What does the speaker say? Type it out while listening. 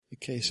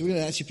Okay, so we're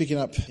going to actually pick it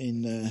up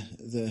in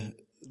the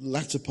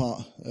latter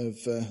part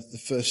of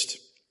the first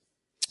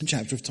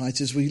chapter of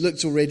Titus. We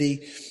looked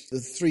already the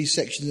three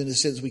sections in a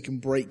sense we can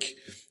break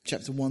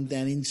chapter 1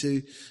 down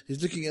into.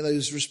 He's looking at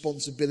those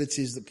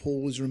responsibilities that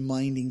Paul was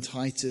reminding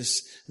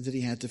Titus that he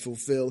had to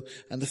fulfill.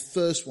 And the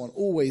first one,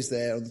 always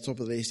there on the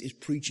top of the list, is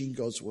preaching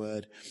God's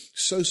word.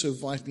 So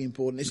vitally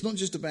important. It's not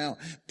just about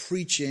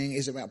preaching,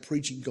 it's about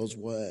preaching God's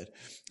word.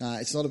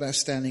 It's not about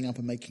standing up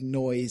and making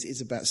noise.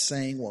 It's about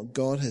saying what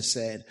God has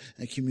said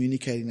and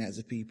communicating that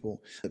to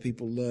people, that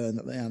people learn,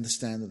 that they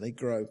understand, that they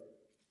grow.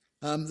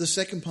 The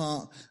second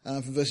part,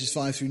 from verses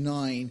 5 through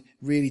 9,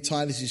 really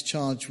Titus is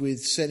charged with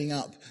setting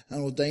up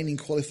and ordaining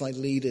qualified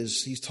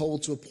leaders. He's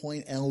told to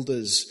appoint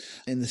elders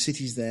in the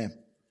cities there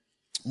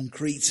on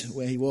Crete,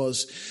 where he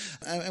was.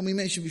 And we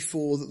mentioned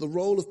before that the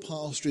role of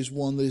pastor is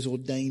one that is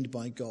ordained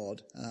by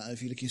God.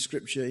 If you look in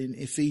Scripture, in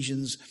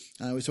Ephesians,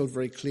 we're told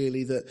very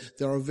clearly that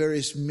there are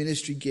various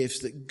ministry gifts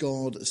that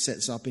God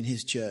sets up in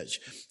his church.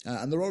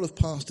 And the role of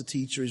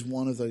pastor-teacher is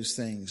one of those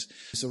things.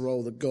 It's a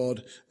role that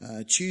God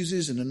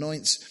chooses and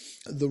anoints.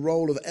 The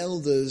role of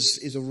elders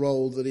is a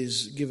role that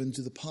is given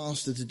to the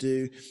pastor to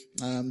do,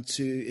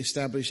 to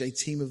establish a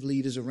team of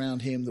leaders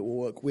around him that will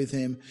work with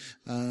him,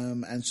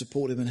 and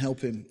support him and help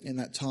him in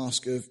that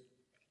task of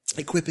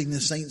equipping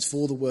the saints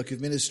for the work of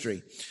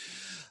ministry.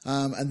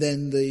 And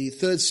then the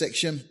third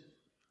section,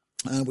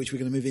 which we're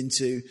going to move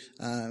into,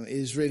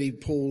 is really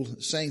Paul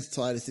saying to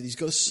Titus that he's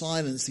got to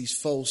silence these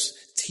false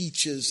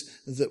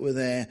teachers that were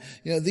there.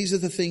 You know, these are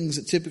the things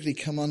that typically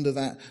come under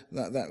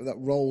that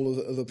role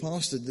of a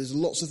pastor. There's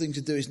lots of things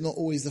to do. It's not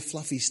always the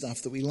fluffy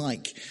stuff that we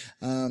like.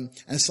 And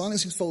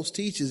silencing false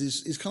teachers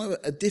is kind of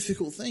a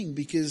difficult thing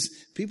because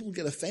people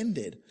get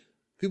offended.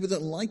 People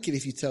don't like it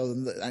if you tell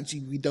them that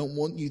actually we don't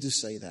want you to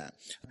say that.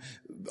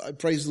 I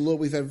praise the Lord,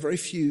 we've had very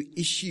few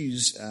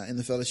issues in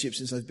the fellowship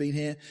since I've been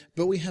here,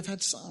 but we have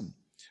had some.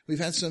 We've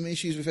had some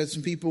issues, we've had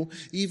some people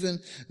even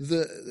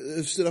that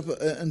have stood up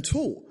and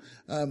taught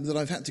that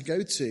I've had to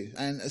go to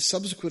and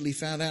subsequently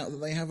found out that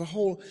they have a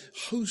whole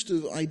host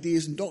of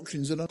ideas and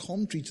doctrines that are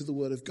contrary to the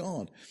Word of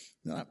God.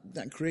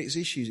 That creates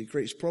issues, it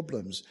creates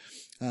problems.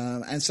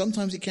 And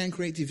sometimes it can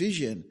create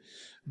division.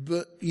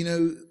 But, you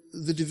know,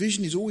 the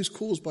division is always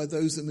caused by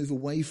those that move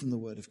away from the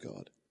Word of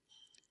God.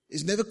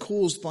 It's never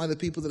caused by the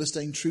people that are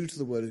staying true to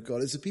the Word of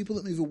God. It's the people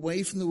that move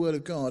away from the Word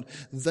of God.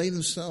 They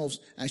themselves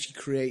actually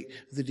create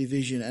the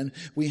division. And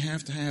we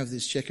have to have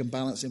this check and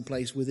balance in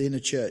place within a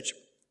church.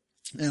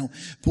 Now,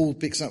 Paul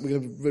picks up, we're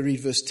going to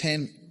read verse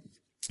 10.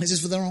 He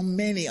says, for there are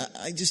many,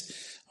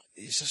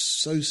 it's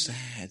just so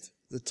sad.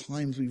 The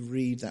times we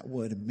read that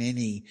word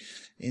many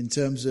in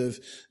terms of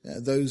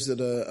those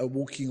that are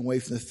walking away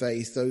from the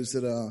faith, those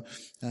that are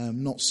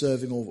not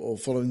serving or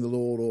following the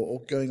Lord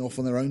or going off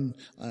on their own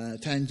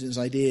tangents,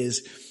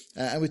 ideas.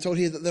 And we're told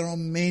here that there are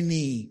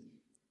many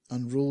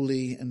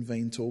unruly and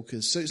vain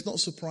talkers. So it's not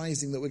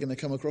surprising that we're going to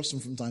come across them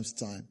from time to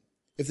time.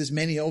 If there's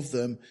many of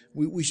them,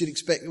 we should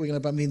expect that we're going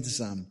to bump into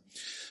some.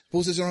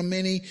 Paul says there are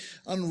many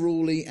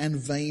unruly and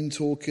vain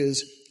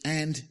talkers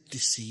and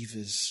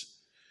deceivers.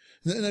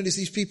 Notice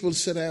these people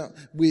set out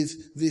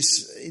with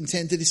this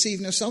intent to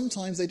deceive. Now,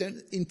 sometimes they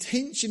don't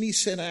intentionally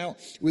set out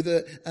with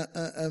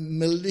a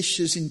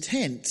malicious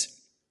intent,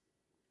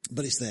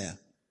 but it's there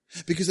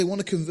because they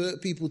want to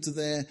convert people to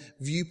their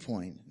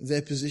viewpoint,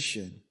 their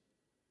position.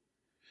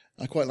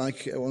 I quite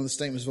like one of the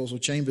statements of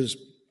Oswald Chambers.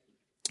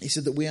 He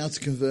said that we are to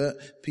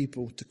convert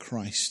people to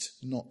Christ,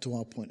 not to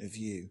our point of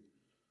view.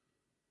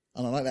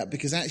 And I like that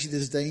because actually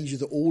there's a danger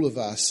that all of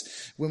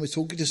us, when we're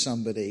talking to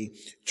somebody,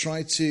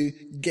 try to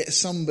get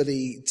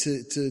somebody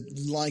to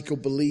like or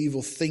believe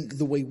or think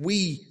the way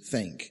we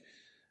think.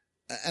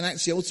 And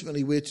actually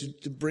ultimately we're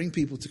to bring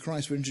people to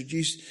Christ. We're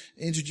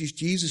introduce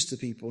Jesus to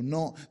people,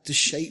 not to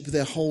shape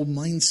their whole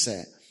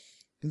mindset.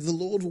 And the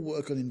Lord will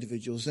work on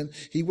individuals and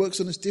he works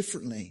on us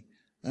differently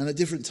and at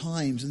different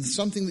times. And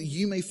something that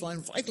you may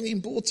find vitally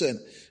important,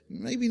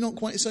 maybe not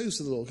quite so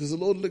to the Lord, because the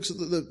Lord looks at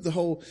the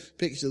whole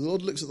picture. The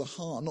Lord looks at the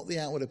heart, not the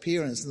outward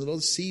appearance. And the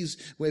Lord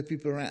sees where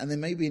people are at. And there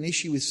may be an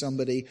issue with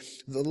somebody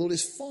that the Lord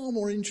is far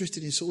more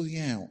interested in sorting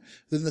out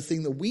than the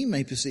thing that we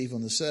may perceive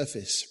on the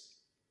surface.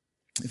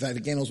 In fact,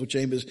 again, Oswald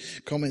Chambers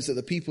comments that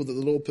the people that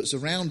the Lord puts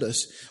around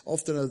us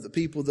often are the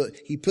people that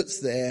he puts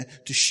there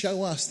to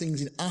show us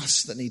things in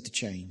us that need to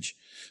change.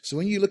 So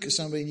when you look at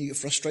somebody and you get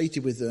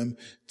frustrated with them,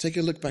 take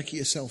a look back at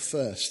yourself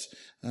first,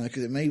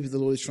 because it may be the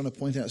Lord is trying to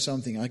point out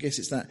something. I guess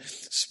it's that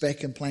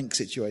speck and plank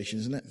situation,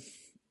 isn't it?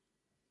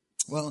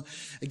 Well,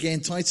 again,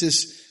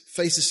 Titus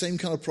faced the same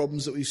kind of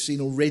problems that we've seen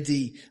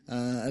already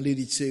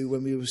alluded to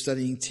when we were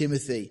studying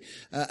Timothy.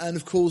 And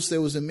of course,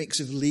 there was a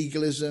mix of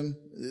legalism.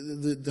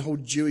 The whole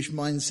Jewish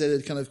mindset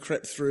had kind of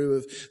crept through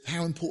of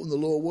how important the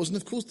law was. And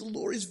of course, the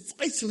law is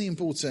vitally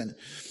important.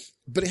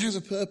 But it has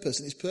a purpose,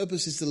 and its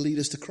purpose is to lead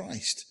us to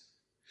Christ.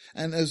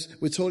 And as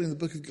we're told in the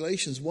book of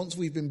Galatians, once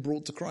we've been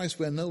brought to Christ,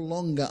 we're no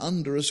longer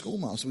under a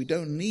schoolmaster. We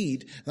don't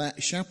need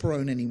that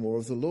chaperone anymore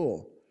of the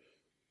law.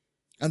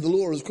 And the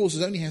law, of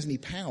course, only has any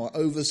power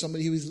over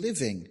somebody who is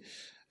living.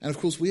 And of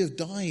course, we have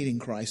died in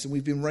Christ and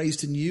we've been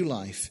raised to new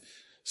life.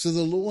 So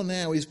the law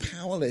now is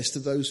powerless to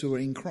those who are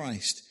in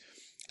Christ.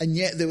 And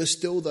yet there were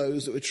still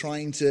those that were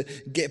trying to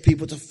get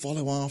people to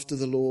follow after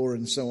the law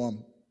and so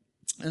on.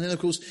 And then, of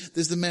course,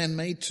 there's the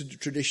man-made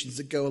traditions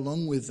that go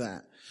along with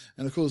that.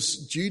 And of course,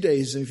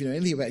 Judaism, if you know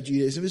anything about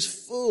Judaism, is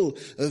full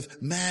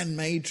of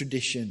man-made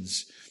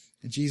traditions.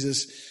 And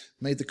Jesus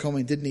made the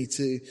comment, didn't he,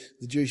 to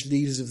the Jewish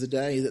leaders of the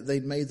day that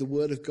they'd made the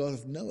word of God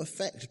of no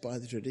effect by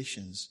the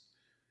traditions.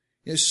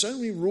 You know, so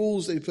many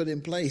rules they put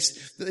in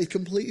place that they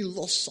completely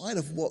lost sight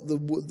of what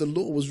the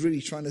law was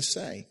really trying to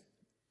say.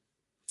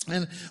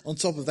 And on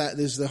top of that,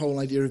 there's the whole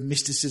idea of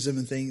mysticism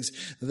and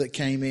things that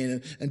came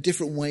in, and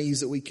different ways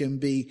that we can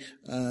be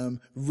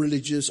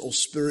religious or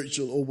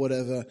spiritual or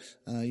whatever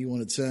you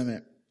want to term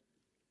it.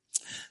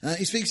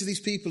 He speaks of these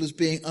people as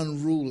being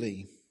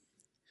unruly.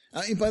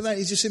 By that,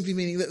 he's just simply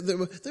meaning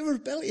that they were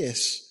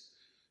rebellious.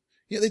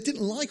 You know, they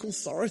didn't like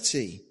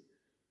authority.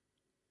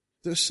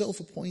 They were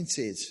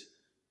self-appointed.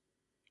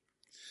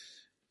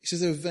 He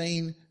says they were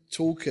vain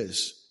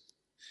talkers.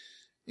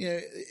 You know,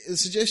 the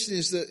suggestion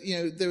is that, you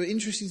know, they were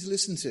interesting to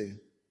listen to.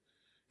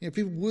 You know,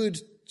 people would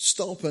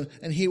stop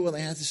and hear what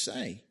they had to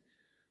say.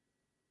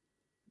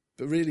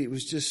 But really, it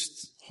was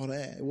just hot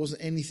air. It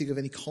wasn't anything of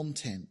any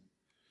content.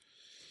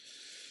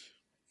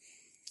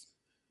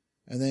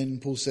 And then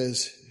Paul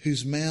says,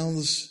 whose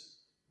mouths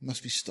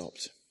must be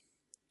stopped,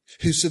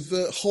 who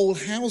subvert whole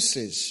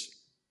houses,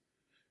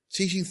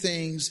 teaching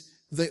things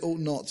they ought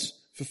not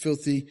for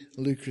filthy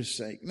lucre's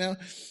sake. Now,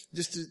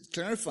 just to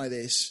clarify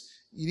this,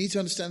 you need to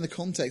understand the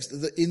context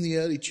that in the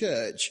early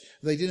church,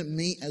 they didn't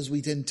meet as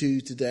we tend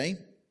to today.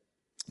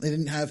 They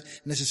didn't have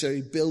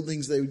necessarily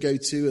buildings they would go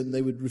to and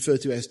they would refer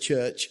to as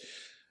church.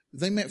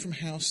 They met from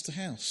house to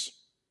house.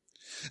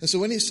 And so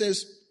when it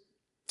says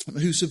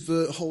who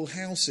subvert whole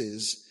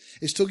houses,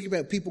 it's talking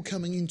about people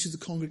coming into the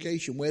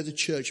congregation where the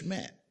church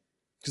met,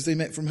 because they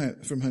met from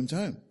home to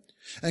home,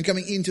 and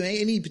coming into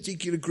any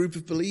particular group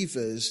of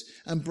believers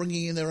and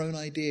bringing in their own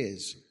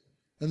ideas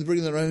and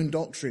bringing their own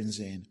doctrines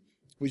in,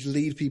 which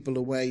lead people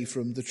away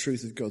from the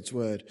truth of God's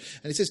word.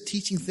 And it says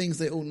teaching things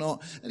they ought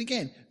not. And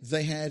again,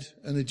 they had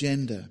an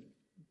agenda.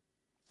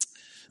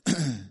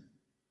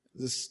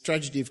 The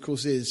tragedy, of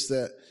course, is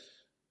that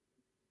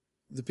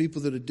the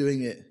people that are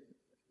doing it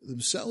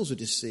themselves are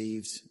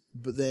deceived,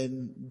 but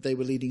then they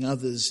were leading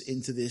others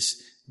into this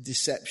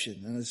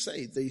deception. And as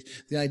I say,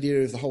 the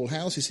idea of the whole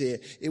house is here.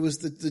 It was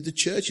the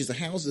churches, the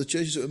houses, the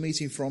churches that were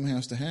meeting from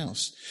house to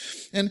house.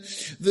 And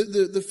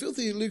the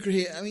filthy lucre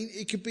here, I mean,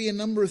 it could be a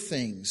number of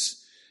things.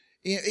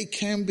 You know, it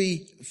can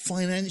be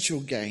financial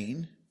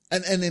gain,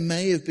 and there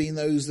may have been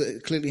those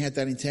that clearly had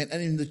that intent.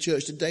 And in the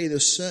church today, there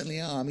certainly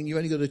are. I mean, you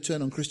only got to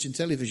turn on Christian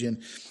television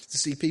to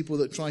see people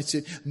that try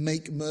to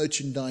make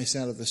merchandise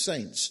out of the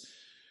saints.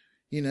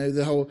 You know,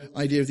 the whole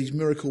idea of these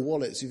miracle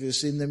wallets. If you've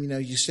seen them, you know,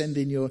 you send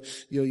in your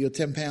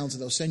 £10 and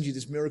they'll send you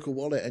this miracle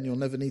wallet and you'll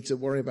never need to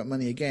worry about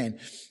money again.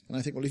 And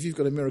I think, well, if you've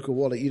got a miracle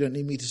wallet, you don't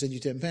need me to send you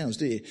 £10,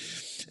 do you?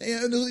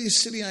 And all these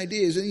silly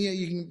ideas. And, you know,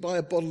 you can buy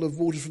a bottle of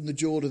water from the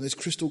Jordan, there's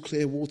crystal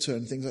clear water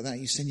and things like that.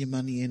 You send your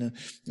money in. And,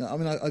 you know, I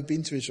mean, I've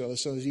been to Israel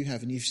as you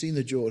have, and you've seen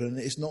the Jordan.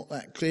 It's not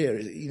that clear,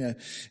 you know.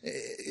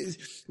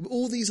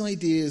 All these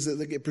ideas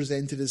that get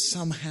presented as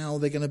somehow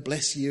they're going to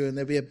bless you and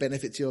there'll be a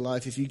benefit to your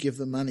life if you give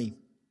them money.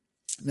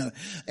 No,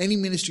 any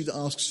ministry that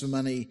asks for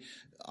money,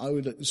 I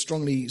would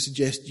strongly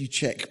suggest you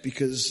check,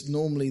 because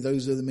normally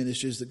those are the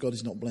ministries that God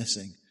is not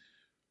blessing.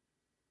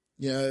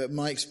 You know,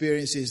 my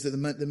experience is that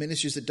the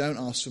ministries that don't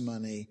ask for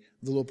money,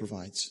 the Lord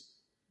provides.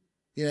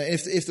 You know,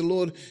 if the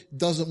Lord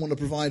doesn't want to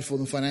provide for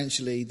them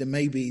financially, then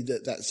maybe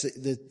that's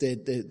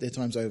it, their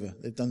time's over.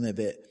 They've done their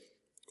bit,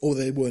 or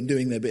they weren't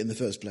doing their bit in the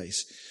first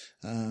place.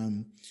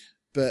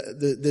 But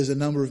there's a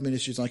number of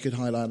ministries I could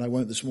highlight, and I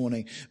won't this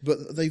morning,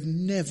 but they've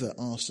never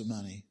asked for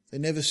money. They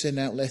never send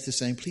out letters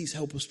saying, please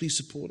help us, please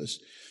support us.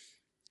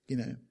 You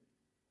know,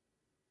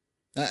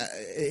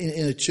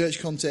 in a church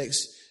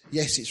context,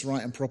 yes, it's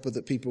right and proper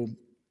that people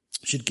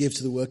should give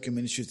to the work and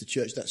ministry of the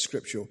church. That's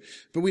scriptural.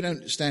 But we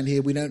don't stand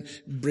here. We don't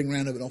bring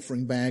around an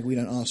offering bag. We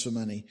don't ask for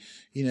money,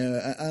 you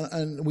know,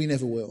 and we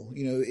never will.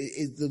 You know,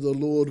 the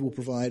Lord will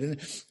provide. And,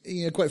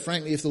 you know, quite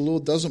frankly, if the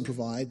Lord doesn't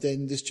provide,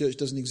 then this church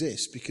doesn't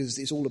exist, because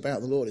it's all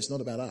about the Lord. It's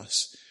not about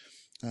us.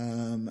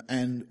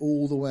 And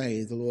all the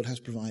way the Lord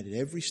has provided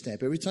every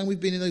step. Every time we've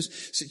been in those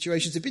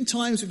situations, there have been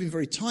times we've been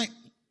very tight,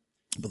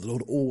 but the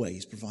Lord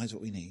always provides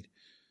what we need.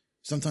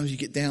 Sometimes you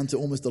get down to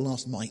almost the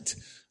last mite.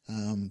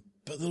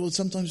 But the Lord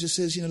sometimes just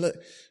says, you know, look,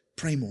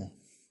 pray more,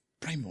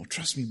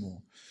 trust me more.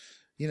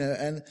 You know,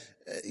 and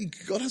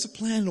God has a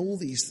plan in all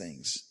these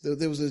things.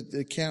 There was an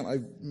account I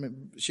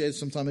shared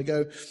some time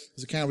ago.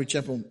 There's a Calvary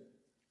Chapel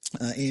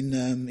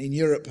in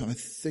Europe. I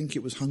think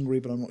it was Hungary,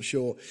 but I'm not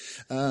sure.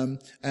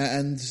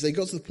 And they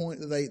got to the point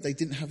that they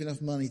didn't have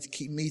enough money to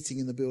keep meeting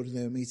in the building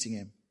they were meeting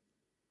in.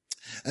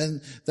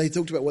 And they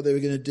talked about what they were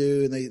going to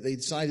do, and they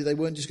decided they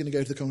weren't just going to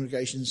go to the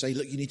congregation and say,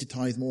 look, you need to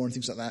tithe more and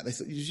things like that. They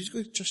thought, you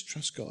just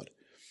trust God.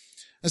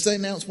 As they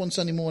announced one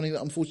Sunday morning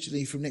that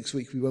unfortunately from next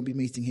week we won't be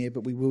meeting here,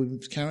 but we will be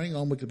carrying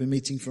on. We're going to be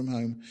meeting from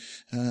home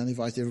and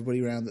invite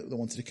everybody around that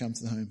wanted to come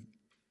to the home.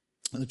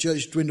 And the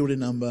church dwindled in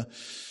number.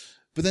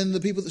 But then the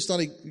people that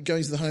started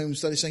going to the home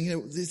started saying,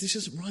 this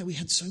isn't right. We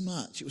had so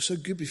much. It was so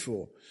good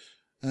before.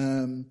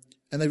 And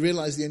they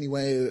realized the only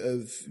way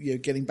of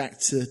getting back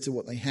to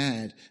what they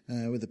had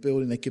with the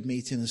building they could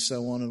meet in and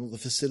so on and all the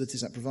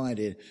facilities that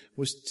provided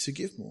was to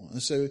give more.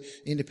 And so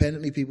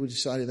independently people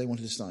decided they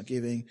wanted to start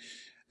giving.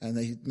 And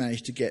they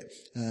managed to get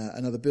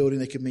another building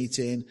they could meet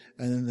in.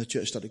 And then the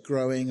church started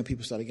growing and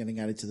people started getting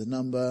added to the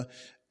number.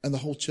 And the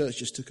whole church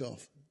just took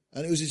off.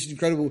 And it was this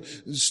incredible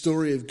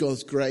story of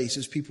God's grace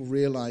as people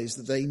realized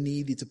that they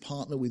needed to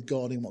partner with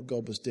God in what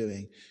God was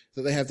doing.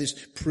 That they have this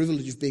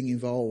privilege of being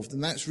involved.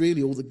 And that's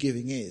really all that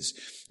giving is.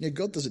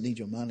 God doesn't need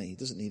your money. He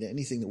doesn't need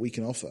anything that we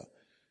can offer.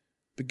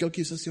 But God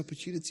gives us the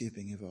opportunity of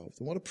being involved.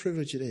 And what a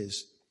privilege it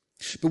is.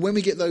 But when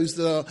we get those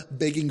that are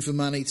begging for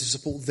money to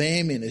support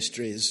their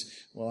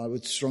ministries, well, I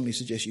would strongly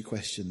suggest you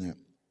question that.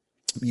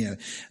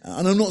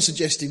 And I'm not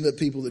suggesting that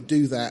people that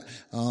do that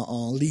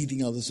are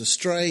leading others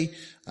astray,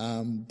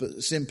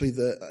 but simply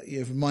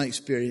that, from my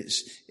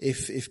experience,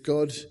 if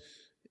God,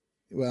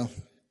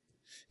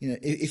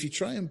 if you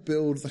try and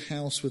build the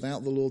house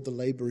without the Lord, the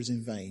labor is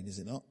in vain, is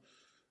it not?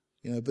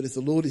 But if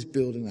the Lord is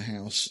building the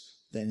house,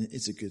 then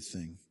it's a good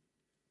thing.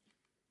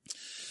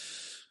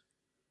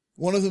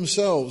 One of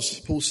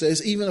themselves, Paul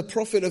says, even a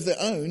prophet of their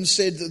own,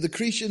 said that the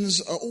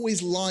Cretans are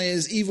always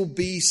liars, evil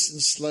beasts,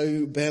 and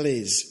slow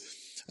bellies.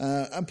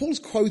 And Paul's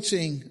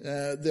quoting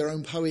their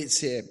own poets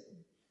here.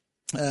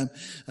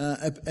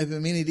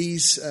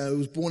 Epimenides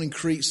was born in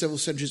Crete several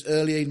centuries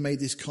earlier. He made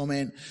this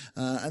comment.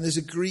 And there's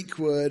a Greek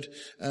word,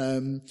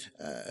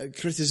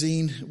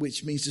 kretazine,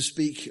 which means to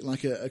speak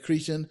like a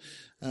Cretan.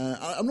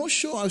 I'm not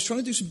sure. I was trying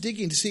to do some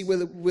digging to see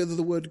whether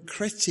the word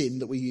cretin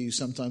that we use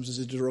sometimes as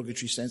a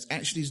derogatory sense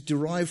actually is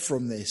derived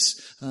from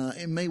this.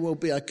 It may well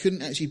be. I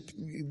couldn't actually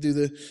do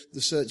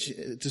the search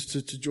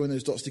to join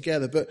those dots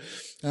together,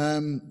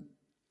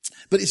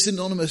 but it's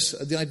synonymous.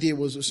 The idea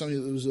was somebody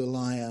that was a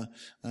liar,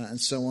 and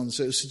so on.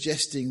 So it was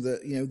suggesting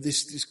that,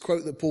 this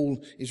quote that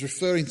Paul is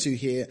referring to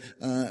here,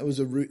 was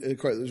a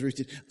quote that was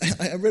rooted.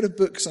 I read a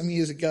book some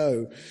years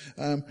ago,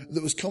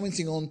 that was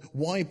commenting on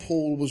why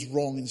Paul was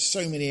wrong in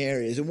so many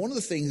areas. And one of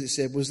the things it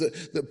said was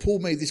that Paul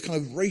made this kind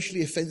of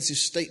racially offensive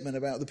statement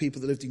about the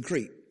people that lived in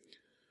Crete.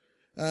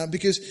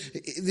 Because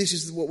this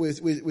is what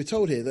we're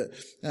told here, that,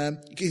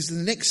 because in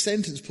the next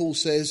sentence Paul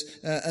says,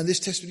 and this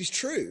testimony is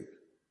true.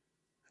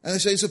 And they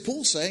say, so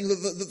Paul's saying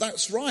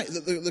that's right,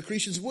 that the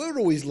Cretans were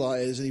always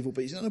liars and evil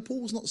beasts. And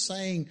Paul's not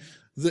saying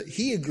that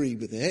he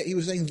agreed with it. He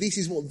was saying this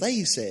is what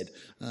they said.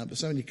 But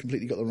somebody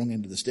completely got the wrong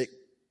end of the stick.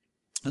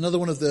 Another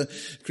one of the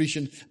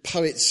Cretan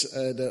poets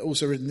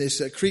also written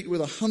this, Crete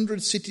with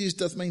 100 cities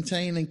doth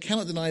maintain and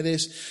cannot deny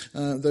this,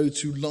 though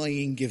to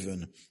lying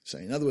given. So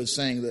in other words,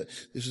 saying that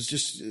this was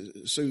just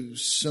so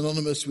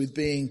synonymous with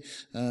being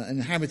an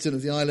inhabitant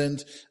of the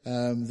island,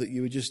 that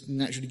you were just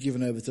naturally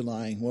given over to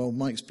lying. Well,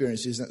 my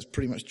experience is that's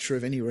pretty much true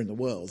of anywhere in the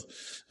world.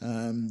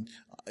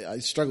 I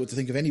struggle to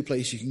think of any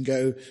place you can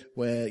go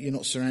where you're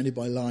not surrounded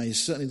by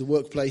lies. Certainly the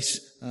workplace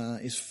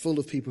is full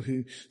of people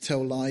who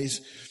tell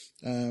lies.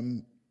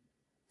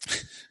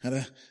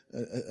 Had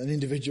an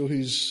individual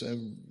who's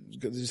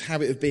got this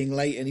habit of being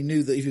late, and he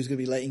knew that if he was going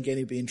to be late again,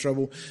 he'd be in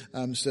trouble.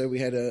 So we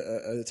had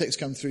a text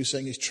come through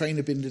saying his train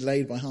had been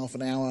delayed by half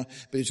an hour,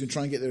 but he was going to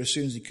try and get there as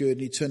soon as he could,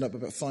 and he turned up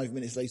about 5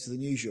 minutes later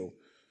than usual.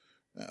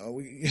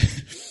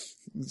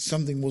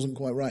 Something wasn't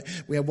quite right.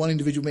 We had one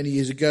individual many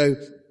years ago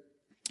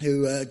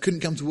who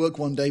couldn't come to work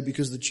one day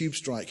because of the tube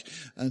strike,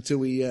 until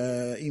we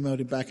emailed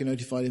him back and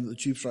notified him that the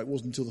tube strike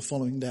wasn't until the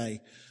following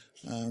day.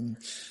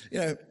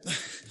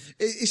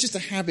 It's just a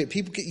habit.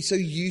 People get so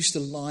used to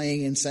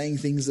lying and saying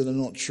things that are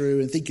not true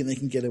and thinking they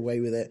can get away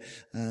with it.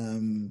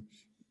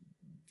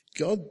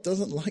 God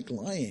doesn't like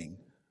lying.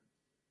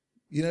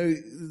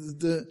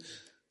 The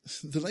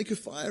lake of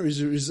fire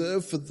is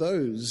reserved for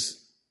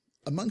those,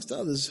 amongst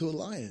others, who are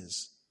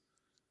liars.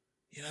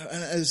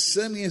 And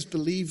certainly as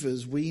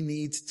believers, we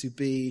need to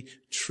be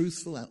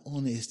truthful and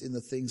honest in the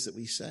things that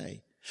we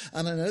say.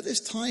 And I know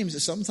there's times that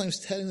sometimes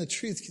telling the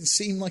truth can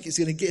seem like it's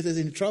going to get us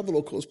into trouble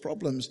or cause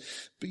problems.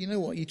 But you know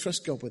what? You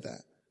trust God with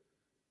that.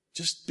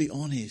 Just be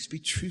honest. Be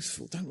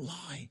truthful. Don't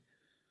lie.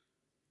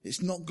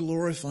 It's not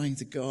glorifying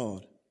to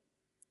God.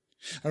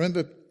 I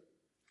remember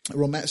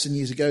Ron Matson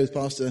years ago, the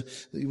pastor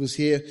that was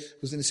here,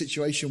 was in a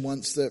situation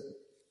once that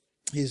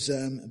his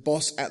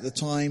boss at the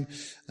time,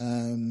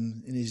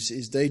 in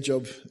his day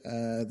job,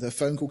 the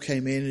phone call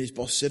came in and his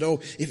boss said,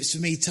 "Oh, if it's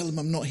for me, tell him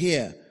I'm not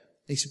here."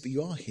 He said, "But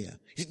you are here."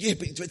 He said, "Yeah,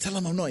 but tell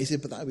him I'm not." He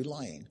said, "But that would be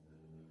lying."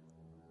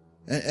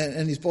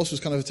 And his boss was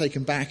kind of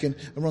taken back, and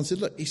Ron said,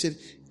 "Look," he said,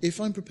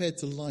 "if I'm prepared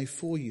to lie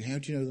for you, how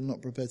do you know that I'm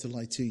not prepared to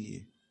lie to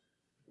you?"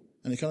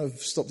 And it kind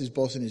of stopped his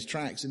boss in his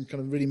tracks and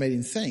kind of really made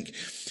him think.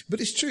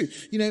 But it's true.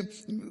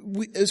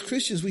 As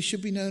Christians, we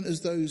should be known as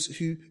those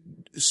who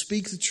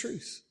speak the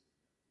truth.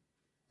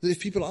 That if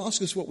people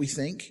ask us what we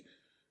think,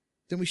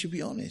 then we should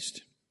be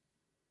honest.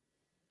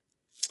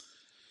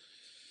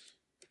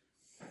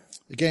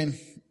 Again,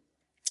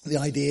 the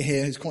idea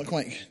here is quite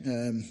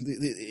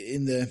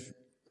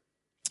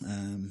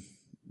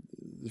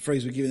the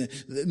phrase we're given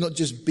there, not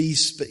just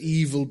beasts, but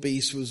evil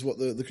beasts was what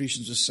the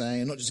Christians were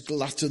saying. Not just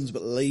gluttons,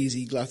 but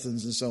lazy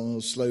gluttons and so on,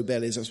 or slow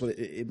bellies. That's what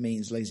it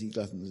means, lazy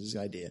gluttons is the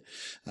idea.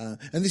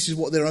 And this is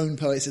what their own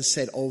poets have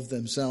said of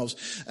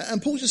themselves.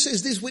 And Paul just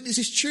says this witness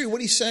is true.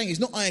 What he's saying is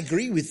not, I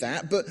agree with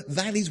that, but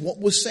that is what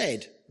was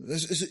said.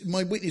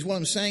 My witness, what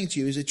I'm saying to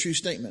you is a true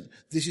statement.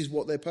 This is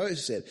what their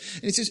poets said.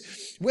 And he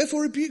says,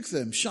 wherefore rebuke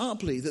them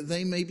sharply, that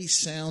they may be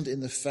sound in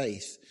the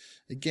faith.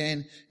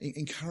 Again,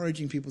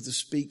 encouraging people to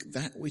speak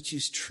that which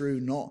is true,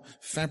 not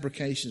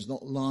fabrications,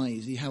 not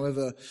lies.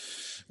 However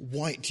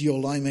white your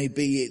lie may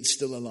be, it's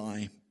still a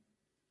lie.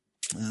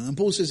 And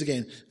Paul says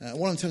again,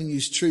 what I'm telling you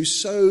is true,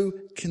 so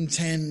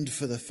contend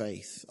for the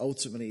faith.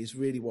 Ultimately is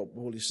really what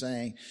Paul is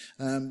saying.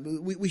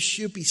 We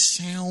should be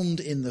sound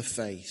in the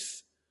faith.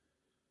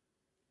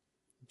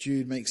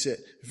 Jude makes it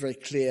very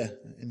clear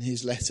in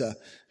his letter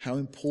how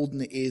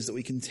important it is that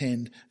we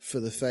contend for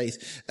the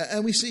faith.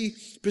 And we see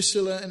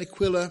Priscilla and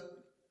Aquila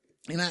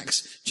in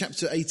Acts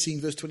chapter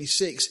 18 verse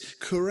 26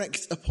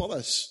 correct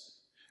Apollos.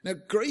 Now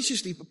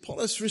graciously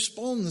Apollos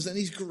responds and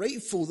he's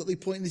grateful that they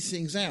point these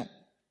things out.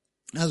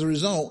 As a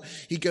result,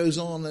 he goes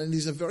on and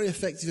he's a very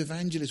effective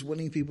evangelist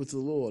winning people to the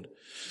Lord.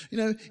 You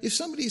know, if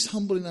somebody is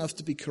humble enough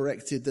to be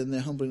corrected, then they're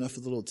humble enough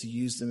for the Lord to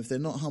use them. If they're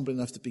not humble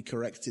enough to be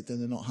corrected, then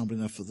they're not humble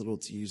enough for the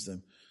Lord to use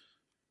them.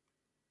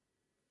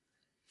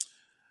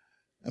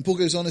 And Paul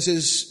goes on and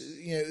says,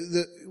 you know,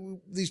 that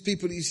these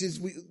people, he says,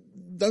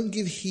 don't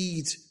give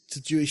heed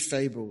to Jewish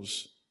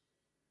fables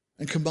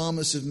and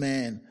commandments of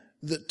man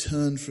that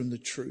turn from the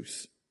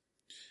truth.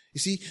 You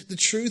see, the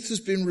truth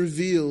has been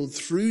revealed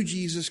through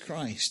Jesus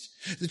Christ.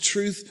 The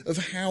truth of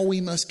how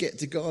we must get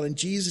to God. And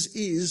Jesus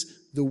is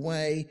the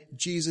way,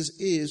 Jesus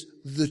is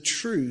the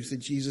truth,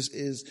 and Jesus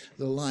is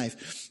the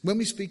life. When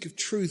we speak of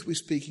truth, we're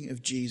speaking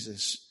of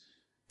Jesus.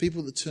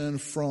 People that turn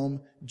from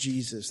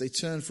Jesus. They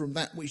turn from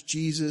that which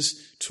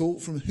Jesus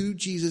taught, from who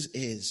Jesus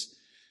is.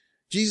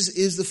 Jesus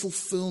is the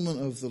fulfillment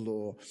of the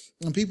law.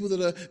 And people that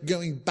are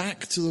going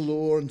back to the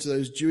law and to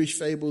those Jewish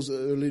fables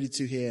that are alluded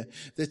to here,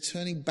 they're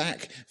turning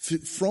back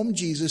from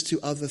Jesus to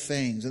other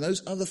things. And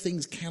those other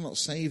things cannot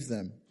save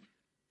them.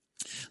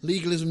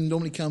 Legalism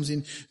normally comes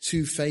in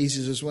two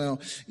phases as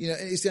well. You know,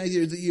 it's the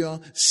idea that you are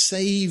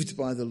saved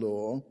by the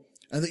law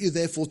and that you're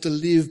therefore to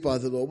live by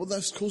the law. Well,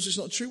 that's, of course, it's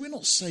not true. We're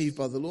not saved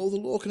by the law. The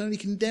law can only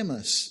condemn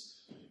us.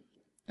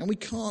 And we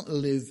can't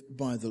live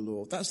by the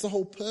law. That's the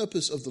whole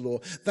purpose of the law.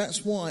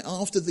 That's why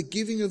after the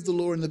giving of the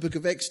law in the book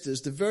of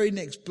Exodus, the very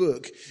next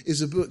book is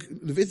the book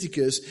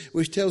Leviticus,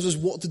 which tells us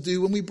what to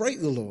do when we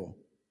break the law.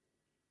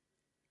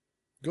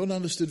 God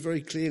understood very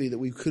clearly that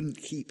we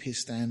couldn't keep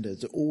his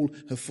standards, that all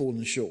have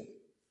fallen short.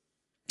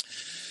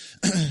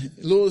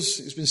 Laws,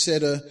 it's been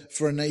said, are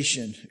for a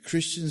nation.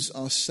 Christians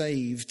are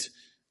saved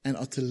and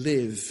are to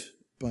live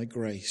by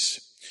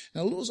grace.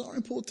 Now, laws are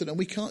important, and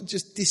we can't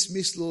just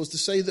dismiss laws. To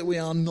say that we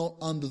are not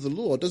under the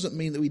law doesn't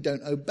mean that we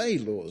don't obey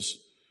laws.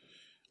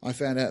 I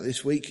found out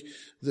this week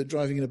that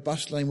driving in a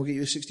bus lane will get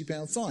you a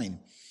 £60 fine.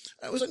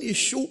 That was only a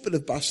short bit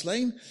of bus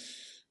lane,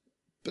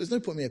 but there's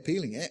no point in me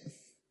appealing it,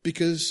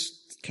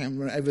 because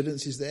camera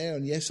evidence is there,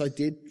 and yes, I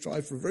did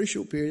drive for a very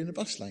short period in a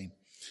bus lane.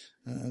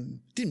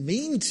 Didn't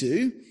mean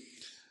to,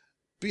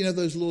 but you know,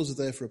 those laws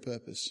are there for a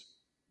purpose.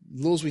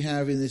 Laws we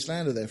have in this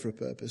land are there for a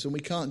purpose, and we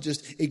can't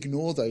just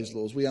ignore those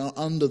laws. We are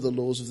under the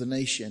laws of the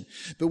nation.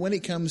 But when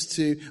it comes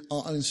to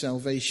our own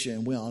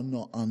salvation, we are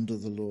not under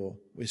the law.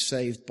 We're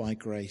saved by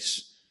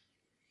grace.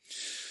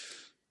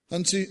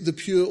 Unto the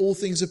pure, all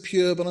things are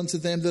pure, but unto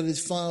them that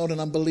is defiled and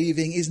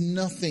unbelieving is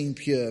nothing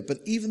pure. But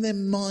even their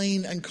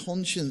mind and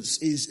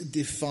conscience is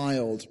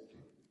defiled.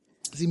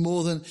 See,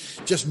 more than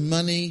just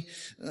money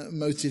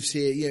motives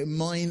here, you know,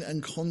 mind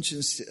and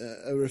conscience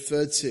are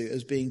referred to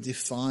as being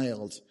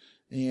defiled.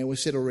 You know, we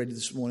said already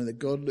this morning that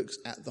God looks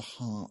at the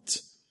heart.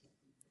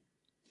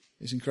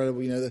 It's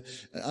incredible, you know,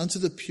 unto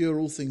the pure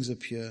all things are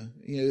pure.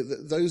 You know,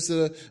 those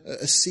that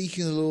are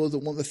seeking the Lord, that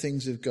want the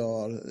things of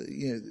God,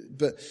 you know,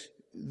 but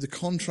the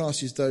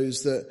contrast is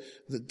those that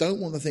don't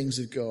want the things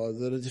of God,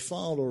 that are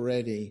defiled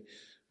already.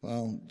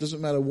 Well, it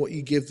doesn't matter what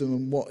you give them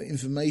and what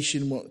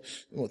information,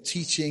 what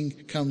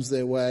teaching comes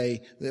their way,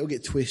 they'll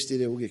get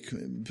twisted, it will get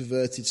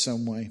perverted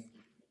some way.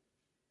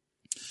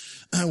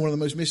 One of the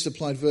most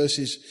misapplied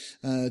verses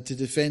to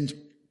defend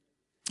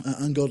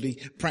ungodly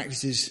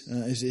practices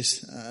is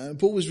this.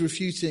 Paul was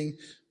refuting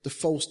the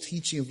false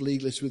teaching of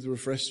legalists with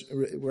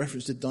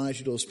reference to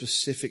dietary laws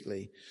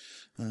specifically.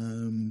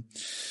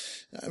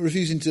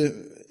 Refusing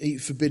to eat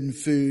forbidden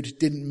food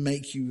didn't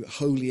make you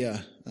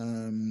holier.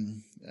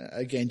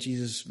 Again,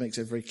 Jesus makes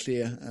it very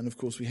clear. And of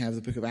course we have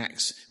the book of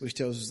Acts, which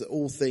tells us that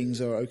all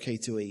things are okay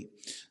to eat.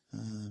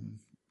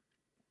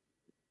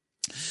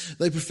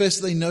 They profess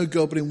they know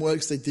God, but in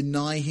works they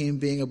deny him,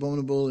 being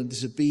abominable and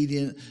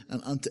disobedient,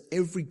 and unto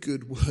every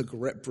good work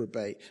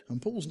reprobate.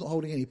 And Paul's not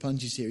holding any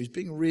punches here. He's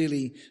being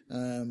really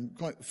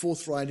quite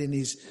forthright in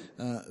his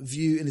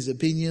view, in his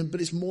opinion,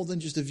 but it's more than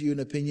just a view and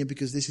opinion,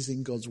 because this is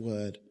in God's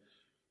word.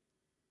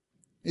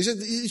 He said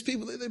these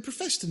people, they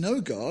profess to know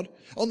God.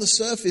 On the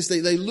surface,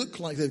 they look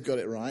like they've got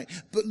it right,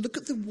 but look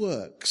at the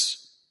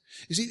works.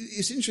 You see,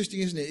 it's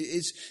interesting, isn't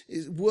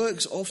it?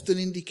 Works often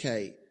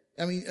indicate,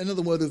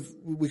 another word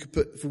we could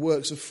put for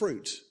works of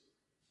fruit.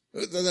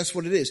 That's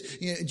what it is.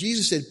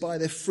 Jesus said, by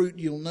their fruit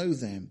you'll know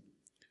them.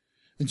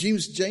 And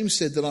James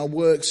said that our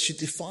works should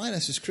define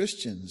us as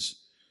Christians.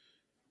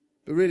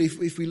 But really,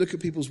 if we look at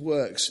people's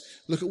works,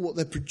 look at what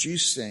they're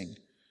producing,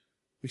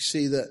 we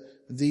see that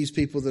these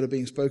people that are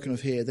being spoken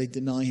of here, they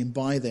deny him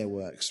by their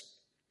works,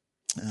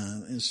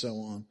 and so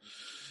on.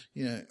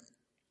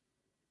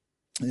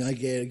 The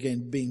idea,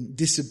 again, being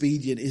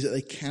disobedient is that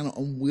they cannot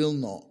and will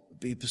not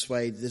be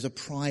persuaded. There's a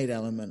pride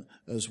element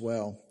as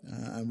well.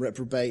 And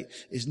reprobate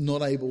is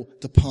not able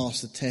to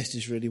pass the test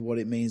is really what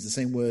it means. The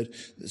same word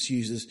that's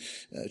used as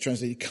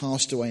translated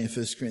castaway in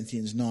 1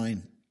 Corinthians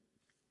 9.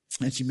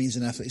 Actually means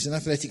it's an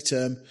athletic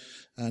term.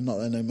 Not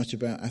that I know much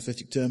about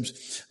athletic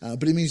terms,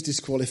 but it means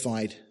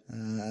disqualified.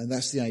 And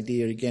that's the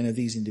idea again of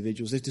these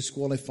individuals. They've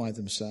disqualified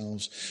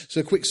themselves. So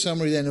a quick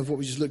summary then of what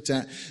we just looked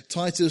at.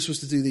 Titus was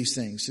to do these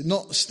things.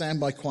 Not stand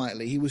by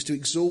quietly. He was to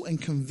exhort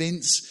and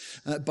convince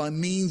by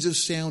means of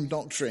sound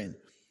doctrine.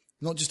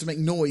 Not just to make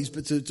noise,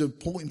 but to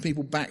point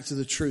people back to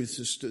the truth,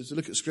 to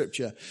look at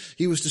Scripture.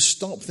 He was to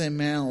stop their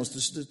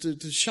mouths,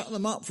 to shut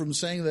them up from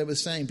saying what they were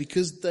saying,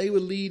 because they were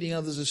leading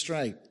others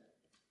astray.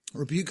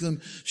 Rebuke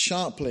them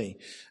sharply.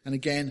 And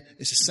again,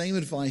 it's the same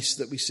advice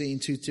that we see in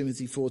 2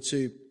 Timothy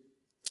 4:2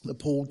 that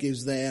Paul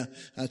gives there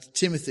to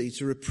Timothy,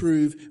 to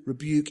reprove,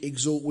 rebuke,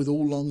 exhort with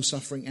all long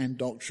suffering and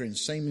doctrine.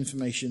 Same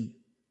information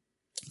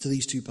to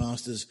these two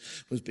pastors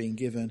was being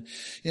given.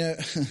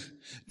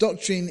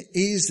 Doctrine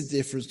is the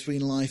difference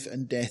between life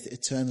and death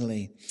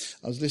eternally.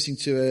 I was listening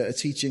to a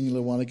teaching a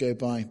little while ago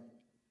by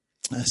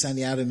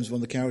Sandy Adams, one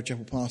of the Carroll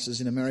Chapel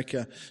pastors in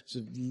America.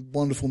 He's a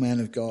wonderful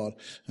man of God,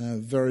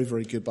 very,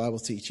 very good Bible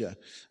teacher.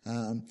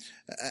 And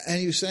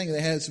he was saying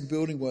they had some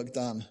building work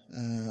done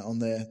on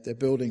their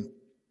building.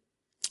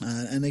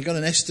 And they got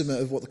an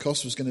estimate of what the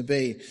cost was going to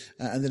be.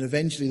 And then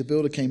eventually the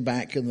builder came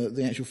back and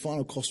the actual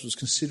final cost was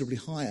considerably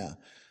higher.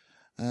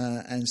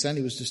 And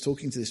Sandy was just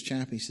talking to this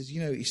chap. He said,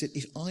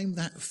 if I'm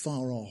that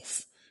far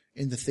off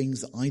in the things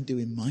that I do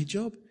in my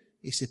job,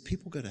 he said,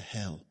 people go to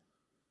hell.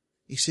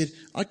 He said,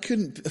 I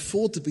couldn't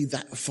afford to be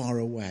that far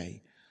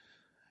away.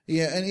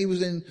 Yeah, and he was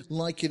then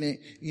likening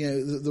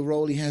it, the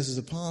role he has as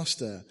a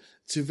pastor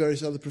to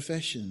various other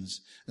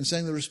professions and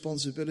saying the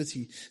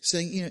responsibility,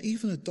 saying,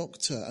 even a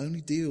doctor only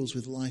deals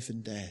with life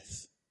and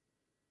death.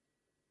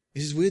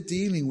 He says, we're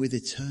dealing with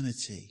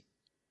eternity.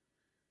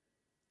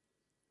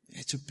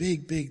 It's a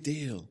big, big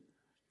deal.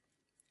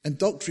 And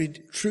doctrine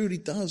truly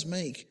does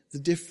make the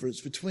difference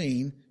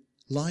between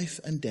life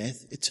and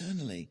death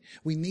eternally.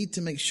 We need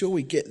to make sure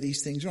we get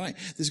these things right.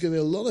 There's going to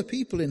be a lot of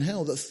people in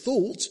hell that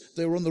thought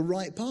they were on the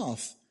right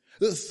path,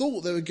 that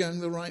thought they were going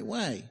the right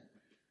way,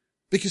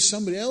 because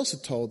somebody else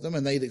had told them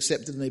and they'd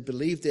accepted and they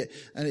believed it,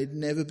 and it had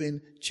never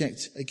been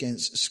checked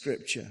against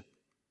Scripture.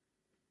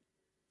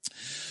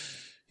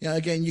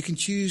 Again, you can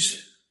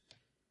choose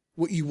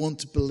what you want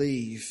to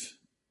believe,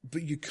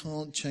 but you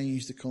can't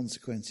change the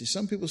consequences.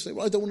 Some people say,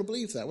 well, I don't want to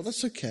believe that. Well,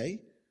 that's okay.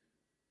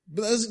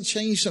 But that doesn't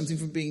change something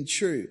from being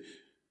true.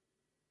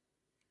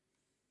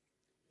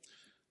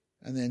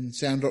 And then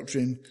sound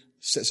doctrine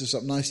sets us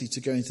up nicely to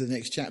go into the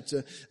next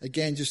chapter.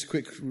 Again, just a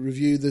quick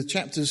review. The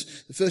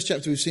first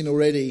chapter we've seen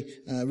already,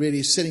 really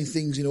is setting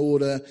things in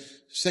order.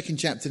 Second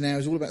chapter now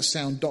is all about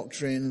sound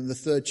doctrine. And the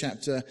third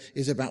chapter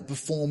is about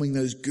performing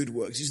those good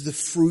works. This is the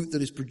fruit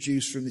that is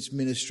produced from this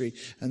ministry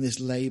and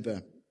this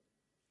labor.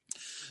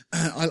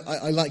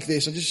 I like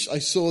this. I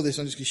saw this.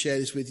 I'm just going to share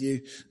this with you.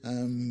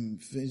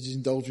 Just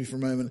indulge me for a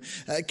moment.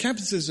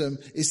 Capitalism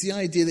is the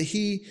idea that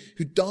he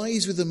who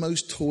dies with the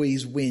most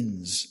toys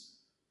wins.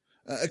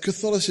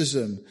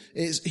 Catholicism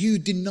is he who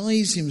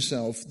denies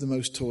himself the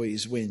most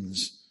toys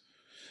wins.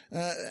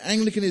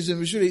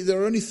 Anglicanism is really,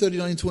 there are only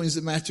 39 toys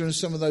that matter, and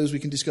some of those we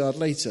can discard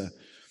later.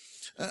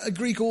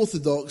 Greek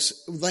Orthodox,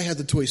 they had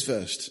the toys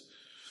first.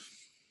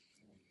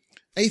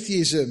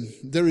 Atheism,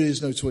 there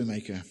is no toy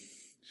maker.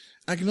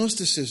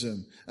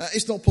 Agnosticism,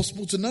 it's not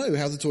possible to know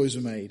how the toys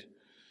were made.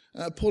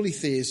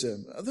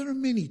 Polytheism, there are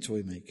many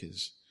toy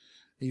makers.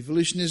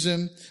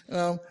 Evolutionism,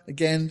 well,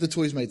 again, the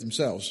toys made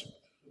themselves.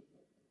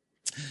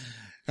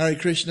 Hare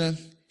Krishna,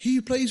 he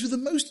who plays with the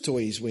most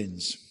toys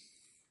wins.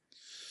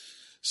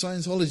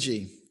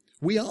 Scientology,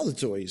 we are the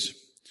toys.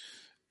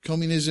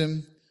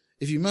 Communism,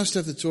 if you must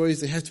have the toys,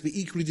 they have to be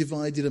equally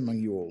divided among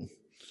you all.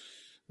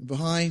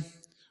 Baha'i,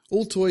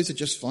 all toys are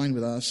just fine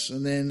with us.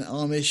 And then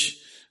Amish,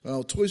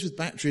 well, toys with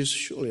batteries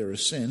surely are a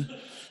sin.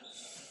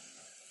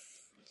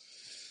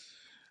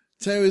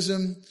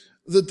 Taoism,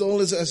 the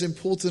doll is as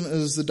important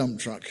as the dump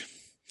truck.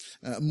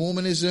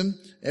 Mormonism,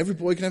 every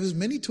boy can have as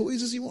many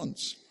toys as he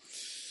wants.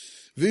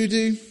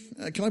 Voodoo,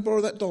 can I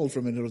borrow that doll for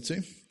a minute or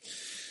two?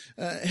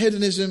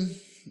 Hedonism,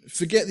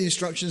 forget the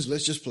instructions,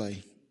 let's just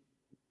play.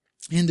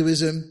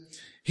 Hinduism,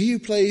 he who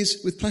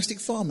plays with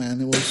plastic farm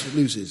animals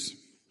loses.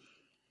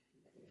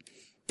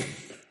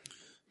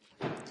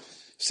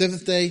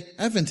 Seventh-day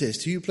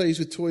Adventist, he who plays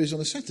with toys on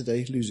a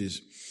Saturday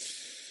loses.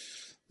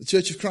 The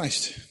Church of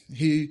Christ,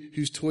 he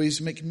whose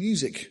toys make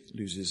music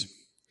loses.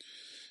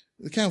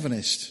 The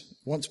Calvinist,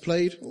 once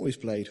played, always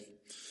played.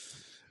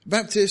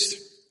 Baptist,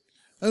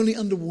 only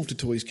underwater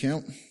toys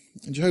count.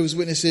 And Jehovah's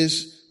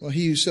Witnesses, well,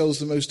 he who sells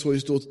the most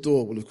toys door to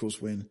door will of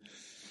course win.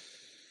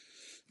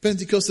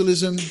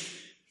 Pentecostalism,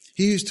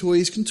 he whose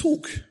toys can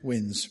talk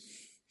wins.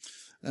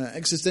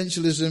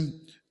 Existentialism,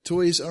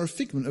 toys are a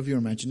figment of your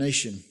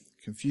imagination.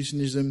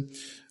 Confucianism,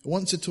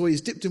 once a toy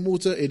is dipped in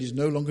water, it is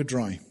no longer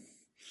dry.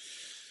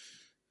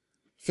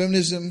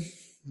 Feminism,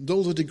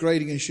 dolls are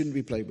degrading and shouldn't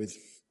be played with.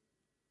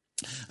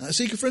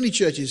 Seeker-friendly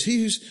churches,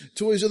 he whose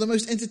toys are the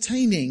most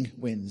entertaining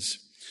wins.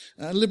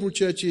 Liberal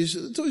churches,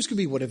 the toys can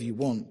be whatever you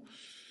want.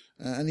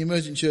 And the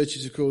emergent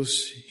churches, of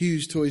course, he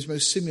whose toys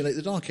most simulate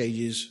the Dark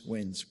Ages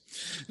wins.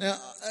 Now,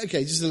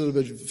 okay, just a little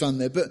bit of fun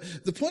there, but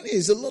the point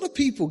is a lot of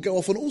people go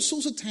off on all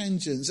sorts of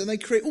tangents and they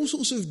create all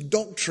sorts of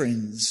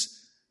doctrines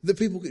that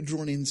people get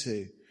drawn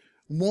into.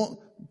 And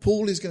what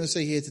Paul is going to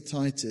say here to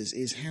Titus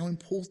is how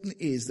important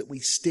it is that we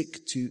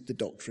stick to the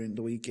doctrine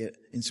that we get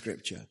in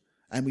Scripture.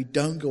 And we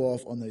don't go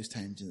off on those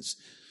tangents.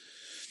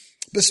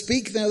 But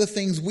speak thou the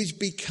things which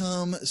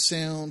become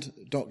sound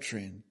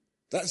doctrine.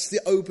 That's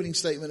the opening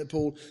statement that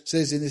Paul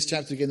says in this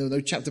chapter. Again,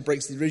 no chapter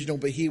breaks the original,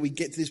 but here we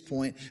get to this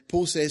point.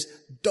 Paul says,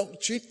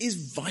 doctrine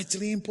is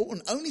vitally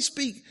important. Only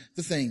speak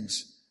the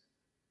things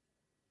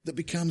that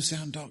become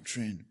sound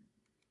doctrine.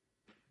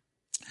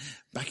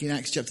 Back in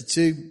Acts chapter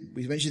 2,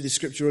 we mentioned this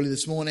scripture earlier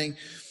this morning,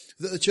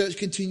 that the church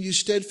continues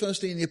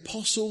steadfastly in the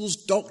apostles'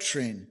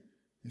 doctrine,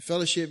 in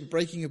fellowship,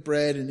 breaking of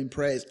bread, and in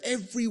prayers.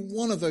 Every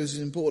one of those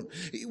is important.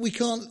 We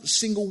can't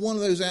single one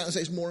of those out and say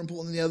it's more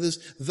important than the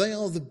others. They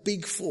are the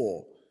big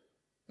four.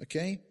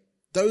 Okay?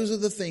 Those are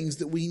the things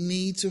that we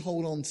need to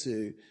hold on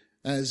to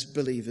as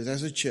believers,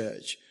 as a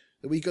church,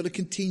 that we've got to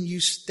continue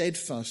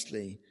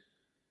steadfastly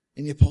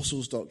in the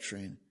apostles'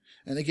 doctrine.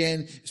 And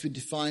again, it's been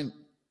defined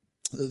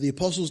that the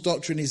apostles'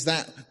 doctrine is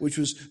that which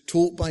was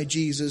taught by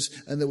Jesus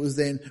and that was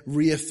then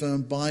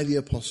reaffirmed by the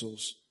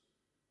apostles.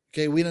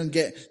 Okay, we don't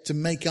get to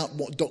make up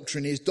what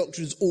doctrine is.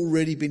 Doctrine's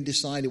already been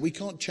decided. We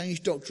can't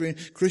change doctrine.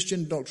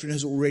 Christian doctrine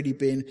has already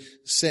been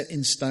set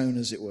in stone,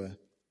 as it were.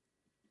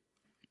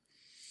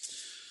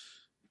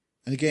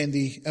 And again,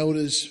 the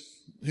elders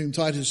whom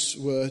Titus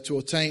were to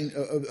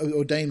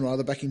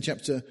ordain back in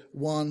chapter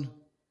 1,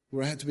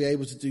 were had to be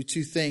able to do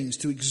two things: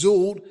 to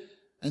exhort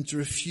and to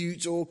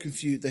refute or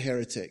confute the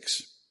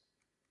heretics.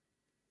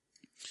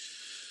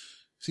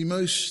 See,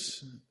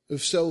 most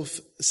of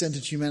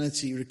self-centered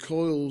humanity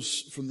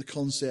recoils from the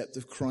concept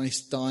of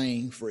Christ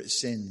dying for its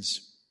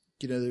sins.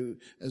 You know,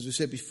 as we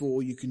said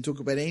before, you can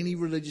talk about any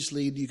religious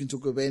leader, you can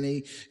talk about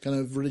any kind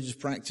of religious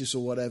practice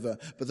or whatever,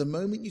 but the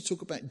moment you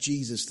talk about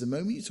Jesus, the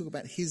moment you talk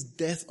about his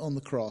death on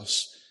the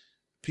cross,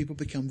 people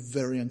become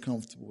very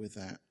uncomfortable with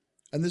that.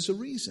 And there's a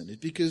reason. It's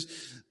because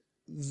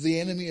the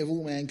enemy of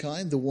all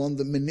mankind, the one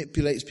that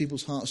manipulates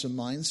people's hearts and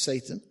minds,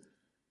 Satan,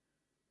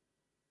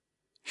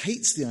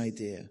 hates the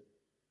idea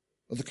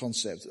of the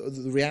concept,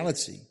 of the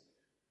reality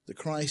that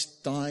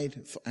Christ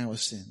died for our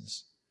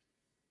sins.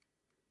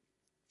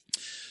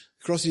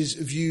 The cross is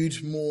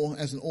viewed more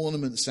as an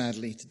ornament,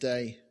 sadly,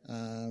 today,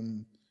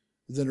 than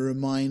a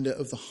reminder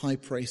of the high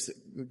price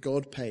that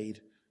God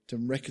paid to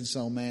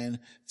reconcile man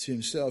to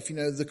himself. You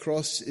know, the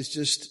cross is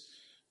just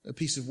a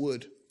piece of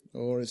wood,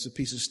 or it's a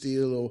piece of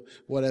steel, or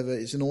whatever.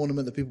 It's an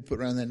ornament that people put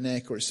around their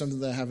neck, or it's something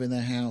they have in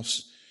their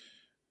house.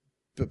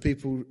 But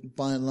people,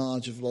 by and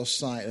large, have lost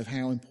sight of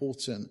how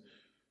important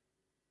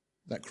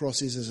that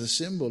cross is as a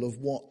symbol of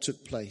what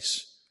took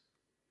place.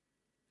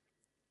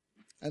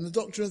 And the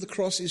doctrine of the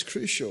cross is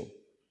crucial.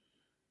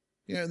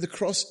 You know, the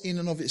cross in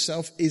and of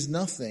itself is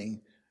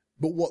nothing,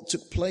 but what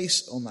took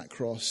place on that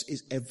cross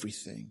is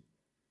everything.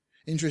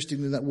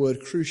 Interestingly, that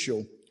word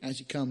crucial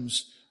actually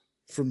comes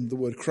from the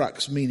word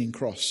crux, meaning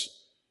cross.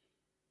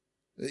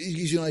 It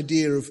gives you an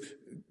idea of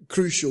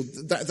crucial.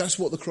 That's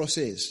what the cross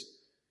is.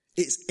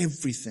 It's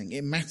everything.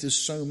 It matters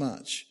so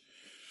much.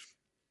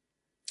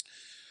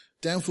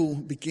 Downfall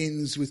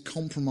begins with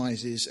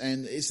compromises,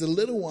 and it's the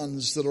little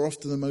ones that are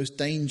often the most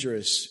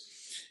dangerous.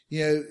 You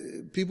know,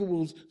 people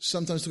will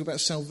sometimes talk about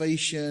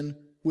salvation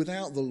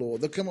without the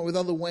Lord. They'll come up with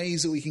other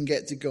ways that we can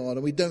get to God,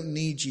 and we don't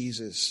need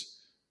Jesus.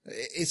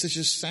 It's such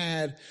a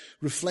sad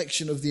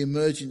reflection of the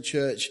emergent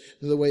church,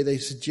 the way they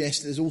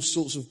suggest there's all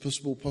sorts of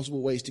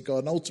possible ways to God,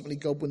 and ultimately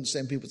God wouldn't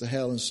send people to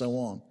hell and so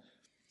on.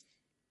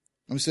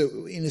 And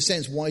so, in a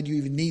sense, why do you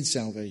even need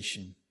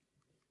salvation?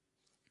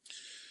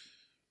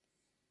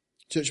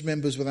 Church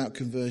members without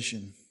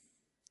conversion.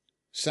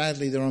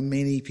 Sadly, there are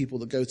many people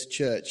that go to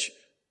church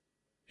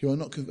who are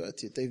not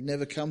converted. They've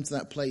never come to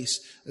that place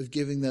of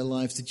giving their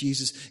lives to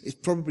Jesus. It's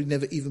probably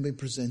never even been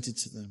presented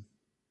to them.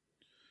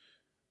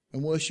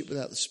 And worship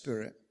without the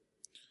Spirit.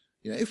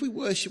 You know, if we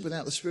worship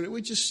without the Spirit, we're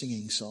just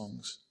singing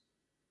songs.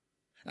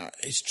 Now,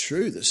 it's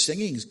true that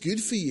singing is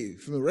good for you.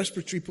 From a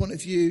respiratory point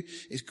of view,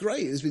 it's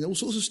great. There's been all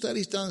sorts of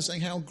studies done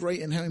saying how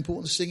great and how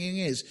important singing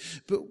is.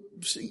 But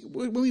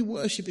when we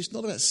worship, it's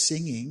not about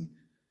singing.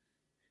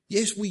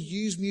 Yes, we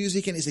use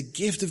music and it's a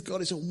gift of God.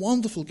 It's a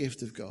wonderful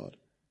gift of God.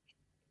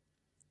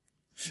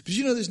 But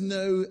you know there's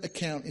no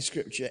account in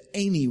Scripture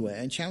anywhere,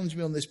 and challenge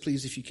me on this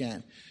please if you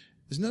can,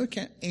 there's no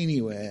account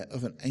anywhere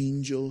of an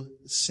angel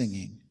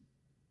singing.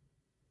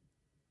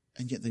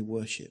 And yet they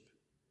worship.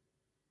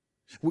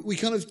 We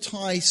kind of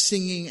tie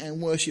singing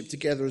and worship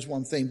together as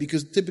one thing,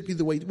 because typically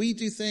the way we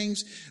do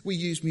things, we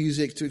use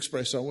music to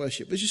express our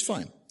worship, which is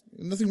fine.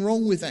 Nothing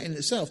wrong with that in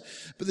itself.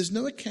 But there's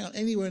no account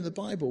anywhere in the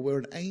Bible where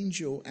an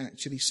angel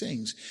actually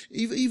sings.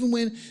 Even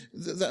when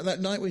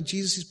that night when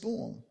Jesus is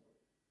born,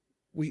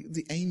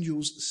 the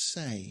angels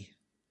say.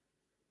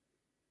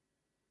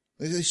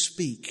 They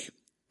speak,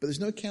 but there's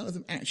no account of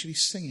them actually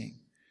singing.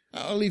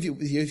 I'll leave it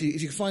with you. If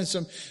you can find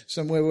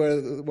somewhere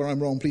where I'm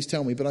wrong, please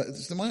tell me. But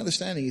my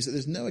understanding is that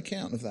there's no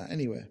account of that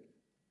anywhere.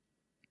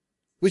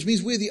 Which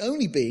means we're the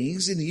only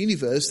beings in the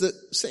universe that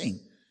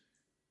sing.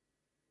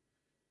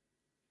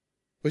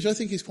 Which I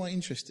think is quite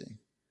interesting.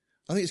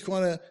 I think it's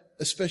quite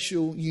a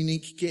special,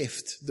 unique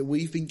gift that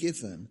we've been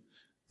given,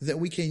 that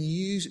we can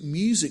use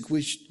music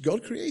which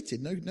God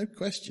created, no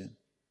question.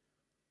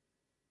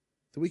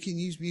 That we can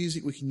use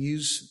music, we can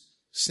use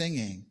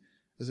singing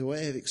as a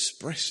way of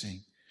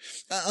expressing.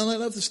 And I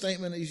love the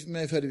statement, you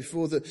may have heard it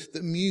before,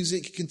 that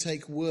music can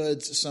take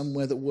words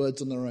somewhere that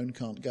words on their own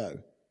can't go.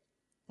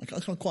 I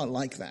kind of quite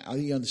like that. I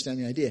think you understand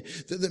the idea.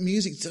 That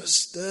music does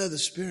stir the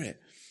spirit.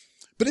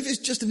 But if it's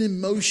just an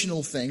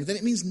emotional thing, then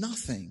it means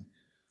nothing.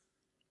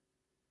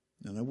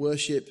 No,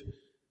 worship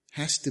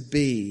has to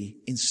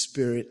be in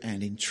spirit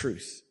and in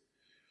truth.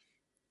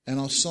 And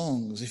our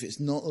songs, if it's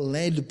not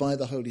led by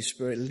the Holy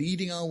Spirit,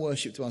 leading our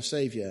worship to our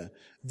Saviour,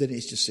 then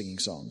it's just singing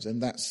songs,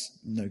 and that's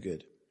no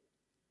good.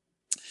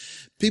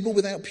 People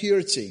without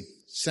purity,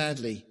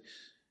 sadly,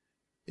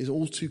 is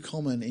all too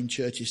common in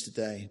churches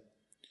today.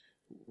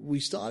 We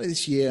started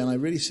this year, and I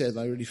really feel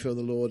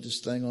the Lord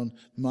is laying on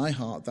my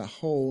heart that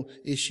whole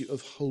issue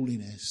of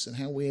holiness and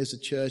how we as a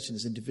church and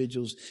as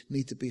individuals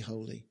need to be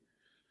holy.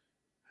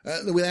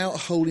 Without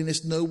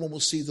holiness, no one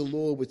will see the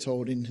Lord, we're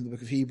told in the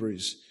book of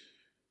Hebrews.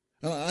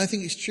 And I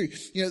think it's true.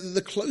 You know,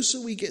 the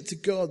closer we get to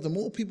God, the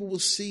more people will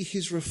see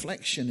his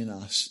reflection in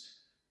us.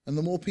 And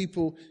the more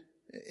people,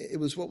 it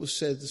was what was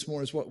said this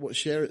morning, is what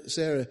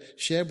Sarah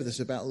shared with us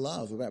about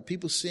love, about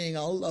people seeing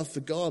our love for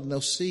God, and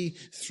they'll see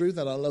through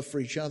that our love for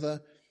each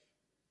other.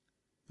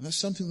 And that's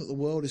something that the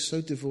world is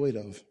so devoid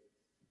of.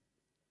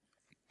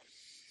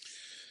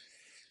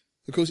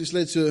 Of course, it's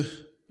led to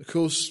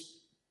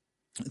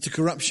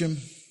corruption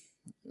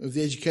of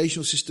the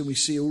educational system we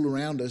see all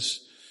around us.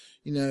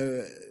 You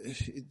know,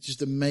 it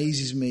just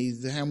amazes me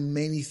how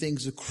many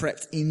things have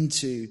crept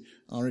into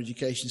our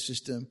education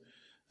system.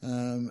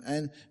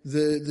 And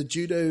the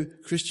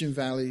Judeo-Christian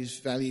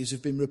values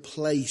have been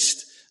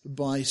replaced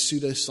by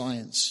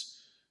pseudoscience.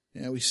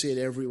 You know, we see it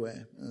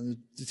everywhere.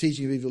 The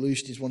teaching of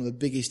evolution is one of the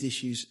biggest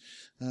issues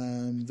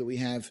that we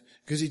have,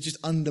 because it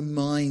just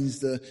undermines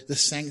the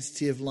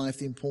sanctity of life,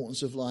 the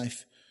importance of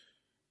life.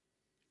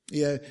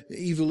 Yeah,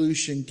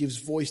 evolution gives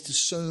voice to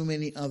so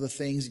many other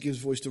things. It gives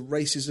voice to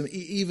racism. It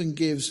even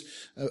gives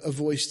a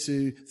voice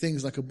to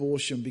things like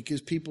abortion,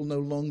 because people no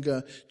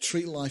longer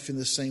treat life in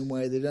the same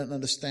way. They don't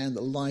understand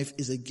that life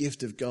is a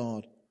gift of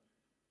God.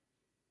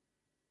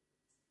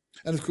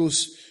 And of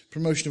course,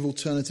 promotion of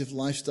alternative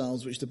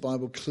lifestyles, which the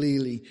Bible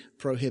clearly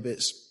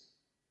prohibits,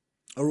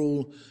 are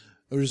all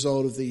a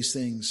result of these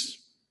things.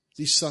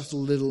 These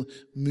subtle little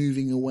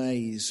moving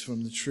aways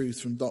from the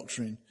truth, from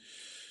doctrine.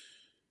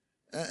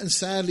 And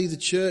sadly, the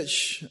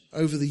church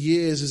over the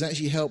years has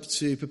actually helped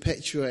to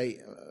perpetuate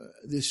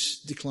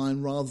this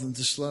decline rather than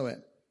to slow it.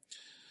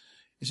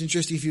 It's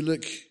interesting if you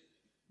look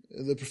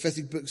at the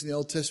prophetic books in the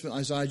Old Testament,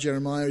 Isaiah,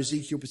 Jeremiah,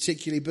 Ezekiel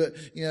particularly, but,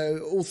 you know,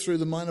 all through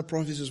the minor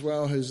prophets as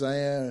well,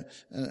 Hosea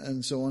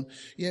and so on.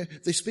 You know,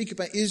 they speak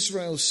about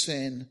Israel's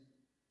sin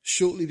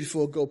shortly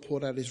before God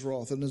poured out his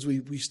wrath. And as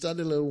we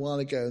studied a little while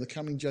ago, the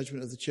coming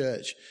judgment of the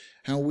church,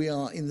 how we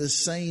are in the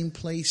same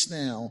place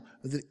now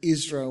that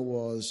Israel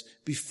was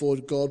before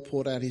God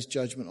poured out his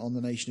judgment on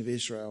the nation of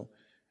Israel.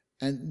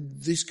 And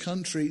this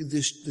country,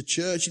 the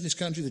church in this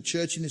country, the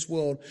church in this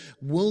world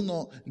will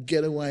not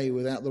get away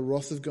without the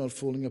wrath of God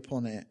falling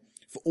upon it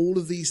for all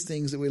of these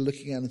things that we're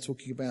looking at and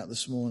talking about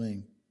this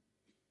morning.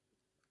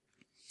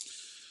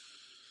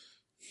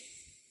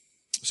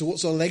 So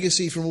what's our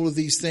legacy from all of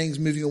these things,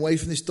 moving away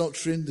from this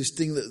doctrine, this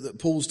thing that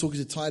Paul's talking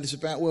to Titus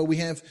about? Well, we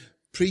have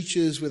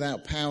preachers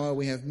without power,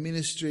 we have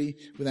ministry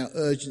without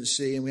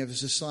urgency, and we have a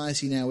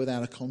society now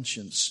without a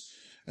conscience.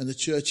 And the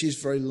church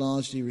is very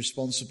largely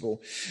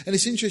responsible. And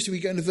it's interesting, we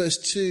go into verse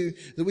 2,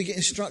 that we get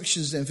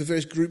instructions then for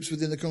various groups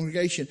within the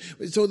congregation.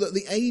 We're told that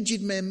the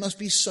aged men must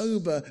be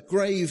sober,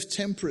 grave,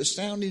 temperate,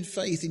 sound in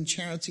faith, in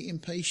charity, in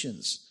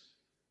patience.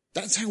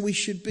 That's how we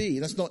should be.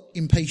 That's not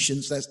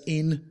impatience, that's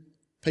in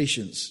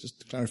patience.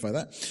 Just to clarify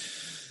that.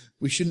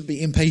 We shouldn't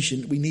be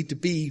impatient, we need to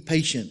be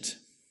patient.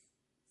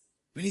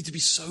 We need to be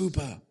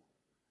sober.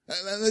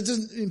 That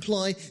doesn't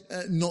imply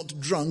not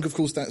drunk. Of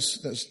course,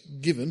 that's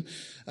given.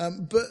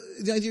 But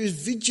the idea is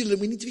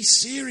vigilant. We need to be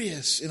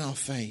serious in our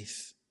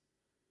faith.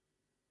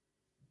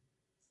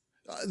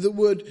 The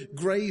word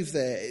grave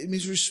there, it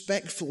means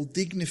respectful,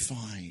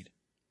 dignified.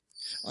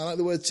 I like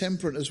the word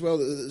temperate as well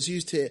that's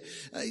used here.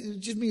 It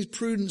just means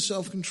prudent,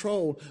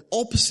 self-control,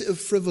 opposite of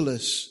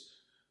frivolous.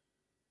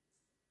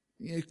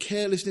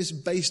 Carelessness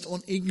based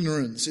on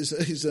ignorance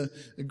is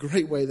a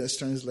great way that's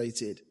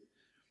translated.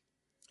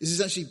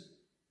 This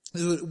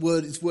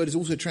word is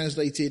also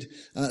translated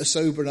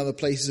sober in other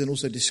places and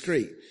also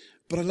discreet.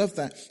 But I love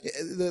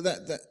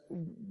that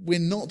we're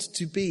not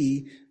to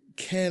be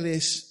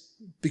careless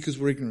because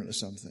we're ignorant of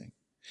something.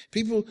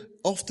 People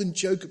often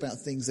joke about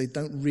things they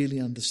don't really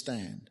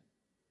understand.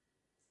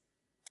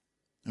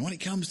 And when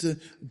it comes to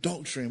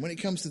doctrine, when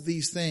it comes to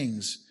these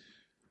things,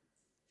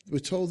 we're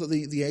told that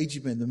the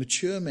aged men, the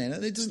mature men,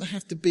 and it doesn't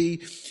have to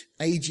be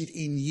aged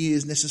in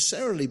years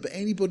necessarily, but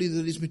anybody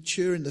that is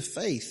mature in the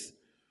faith,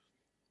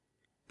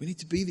 we need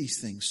to be these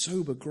things: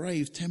 sober,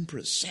 grave,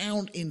 temperate,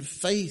 sound in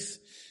faith,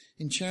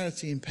 in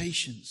charity and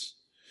patience.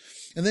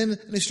 And then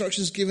an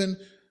instruction is given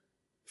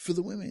for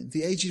the women,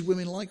 the aged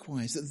women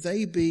likewise, that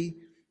they be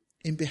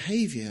in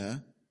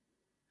behavior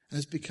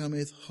as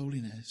becometh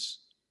holiness.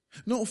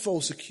 Not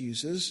false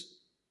accusers,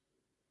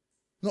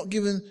 not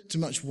given to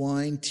much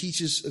wine,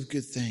 teachers of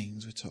good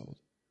things, we're told.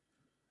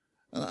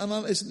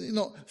 And it's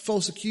not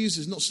false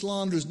accusers, not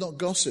slanderers, not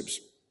gossips.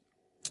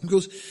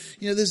 Because,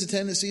 there's a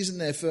tendency, isn't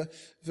there, for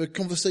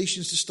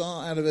conversations to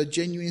start out of a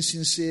genuine,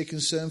 sincere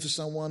concern for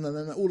someone, and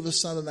then all of a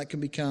sudden that can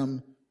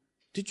become,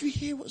 did you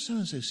hear what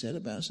so-and-so said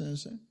about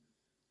so-and-so?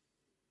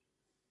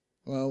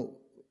 Well,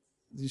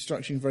 the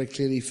instruction very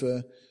clearly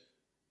for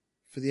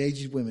the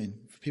aged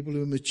women, for people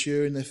who are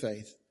mature in their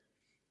faith,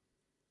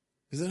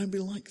 is they don't be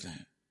like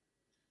that.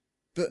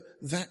 But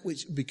that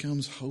which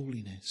becomes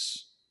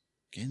holiness.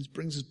 Again,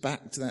 brings us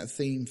back to that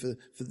theme for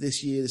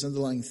this year, this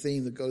underlying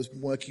theme that God has been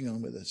working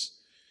on with us.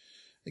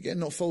 Again,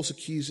 not false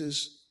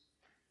accusers.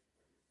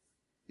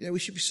 We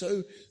should be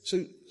so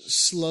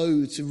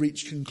slow to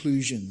reach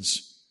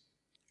conclusions.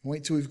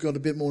 Wait till we've got a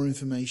bit more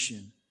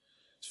information.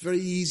 It's very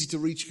easy to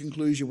reach a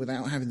conclusion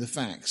without having the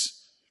facts.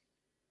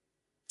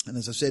 And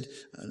as I've said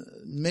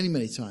many,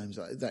 many times,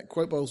 that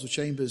quote by Oswald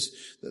Chambers,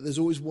 that there's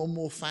always one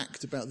more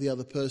fact about the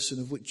other person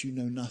of which you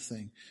know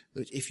nothing.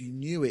 That if you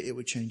knew it, it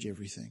would change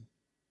everything.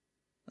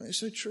 And it's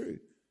so true.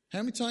 How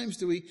many times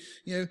do we,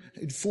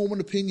 form an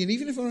opinion,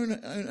 even if our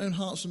own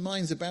hearts and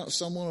minds, about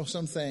someone or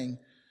something,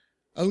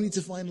 only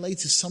to find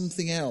later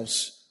something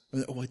else?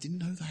 Oh, I didn't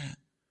know that.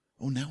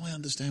 Oh, now I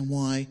understand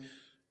why,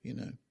 We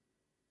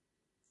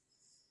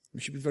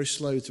should be very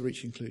slow to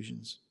reach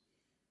conclusions.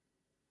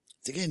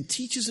 Again,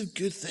 teachers of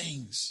good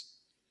things.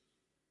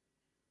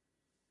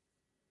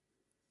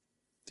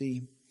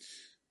 I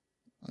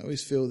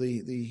always feel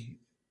the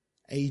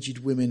aged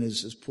women,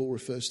 as Paul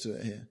refers to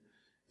it here,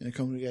 in a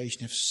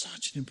congregation have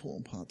such an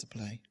important part to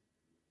play.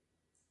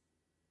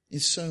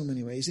 In so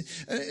many ways.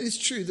 And it's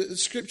true that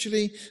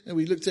scripturally, and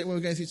we looked at when we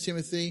were going through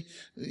Timothy,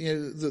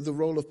 the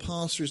role of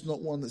pastor is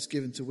not one that's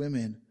given to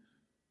women.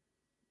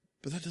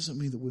 But that doesn't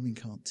mean that women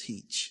can't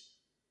teach.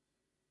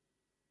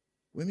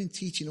 Women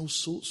teach in all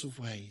sorts of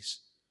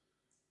ways.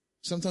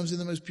 Sometimes in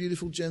the most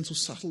beautiful, gentle,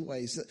 subtle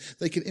ways that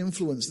they can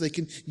influence. They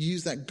can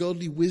use that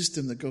godly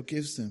wisdom that God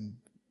gives them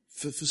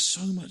for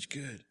so much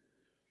good.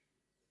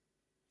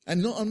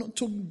 And I'm not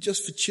talking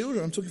just for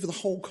children. I'm talking for the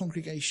whole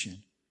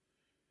congregation.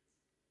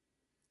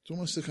 It's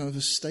almost a kind of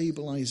a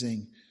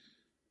stabilizing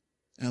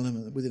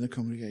element within a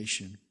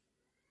congregation.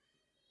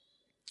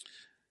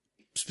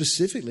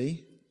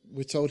 Specifically,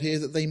 we're told here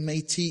that they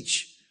may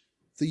teach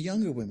the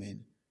younger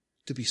women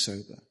to be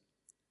sober,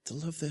 to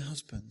love their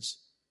husbands,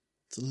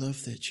 to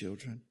love their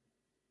children.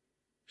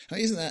 Now,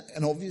 isn't that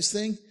an obvious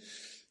thing?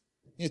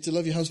 To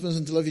love your husbands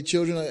and to love your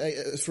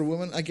children for a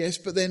woman, I guess.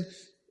 But then,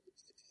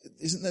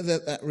 isn't there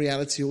that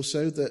reality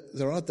also that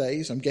there are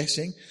days, I'm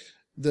guessing,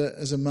 that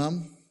as a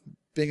mum,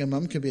 being a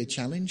mum can be a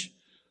challenge.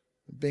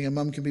 Being a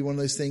mum can be one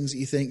of those things that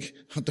you think,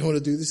 I don't want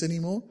to do this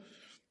anymore.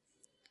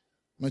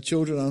 My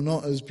children are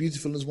not as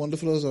beautiful and as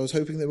wonderful as I was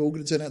hoping they were all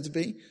going to turn out to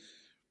be.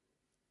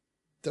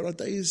 There are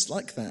days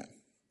like that.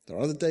 There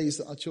are other days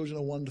that our children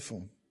are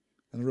wonderful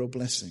and a real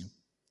blessing.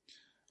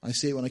 I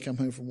see it when I come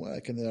home from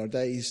work, and there are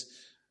days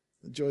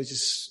that joy is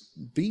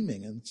just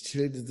beaming and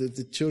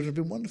the children have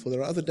been wonderful.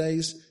 There are other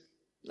days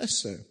less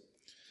so.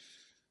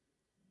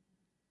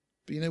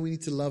 But we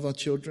need to love our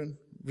children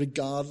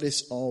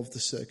regardless of the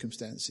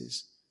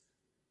circumstances.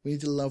 We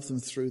need to love them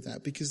through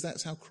that, because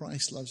that's how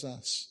Christ loves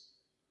us.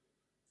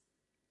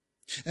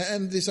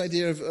 And this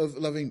idea of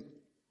loving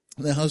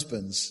their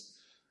husbands,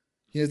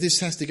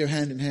 this has to go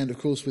hand in hand, of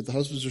course, with the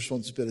husband's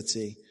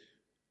responsibility.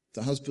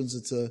 The husbands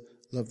are to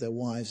love their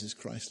wives as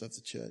Christ loved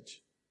the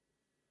church.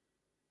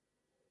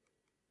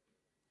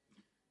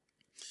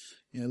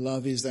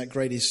 Love is that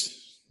greatest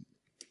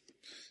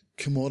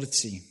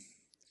commodity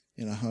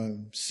in a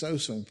home. So,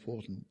 so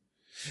important.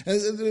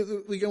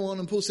 And we go on,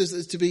 and Paul says that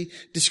it's to be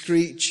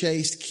discreet,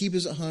 chaste,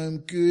 keepers at home,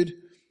 good,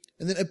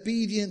 and then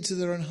obedient to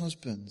their own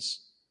husbands.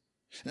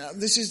 Now,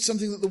 this is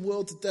something that the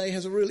world today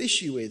has a real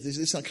issue with.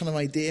 This kind of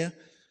idea.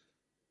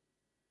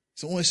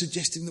 It's always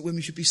suggesting that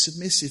women should be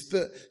submissive.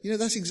 But,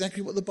 that's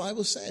exactly what the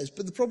Bible says.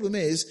 But the problem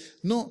is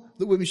not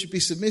that women should be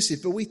submissive,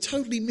 but we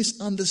totally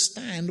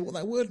misunderstand what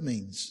that word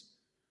means.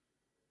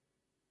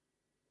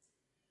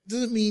 It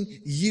doesn't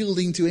mean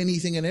yielding to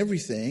anything and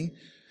everything.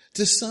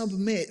 To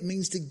submit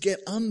means to get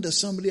under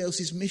somebody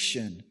else's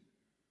mission.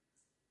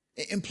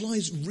 It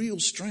implies real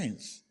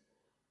strength.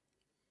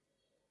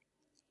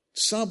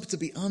 To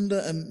be under,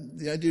 and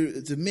the idea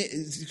of submit,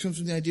 it comes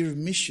from the idea of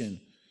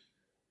mission.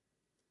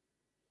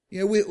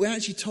 We're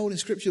actually told in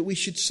Scripture that we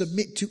should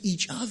submit to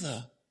each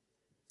other.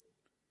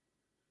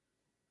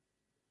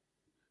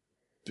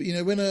 But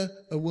when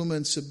a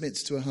woman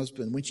submits to her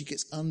husband, when she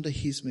gets under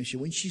his mission,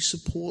 when she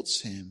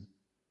supports him,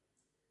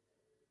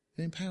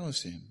 it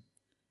empowers him.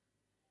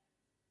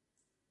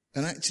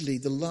 And actually,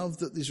 the love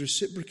that is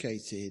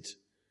reciprocated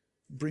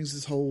brings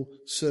this whole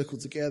circle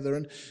together.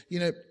 And,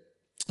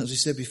 as we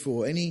said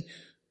before, any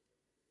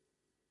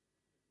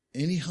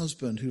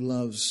husband who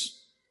loves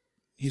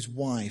his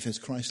wife as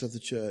Christ loved the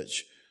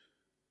church,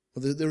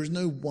 well, there is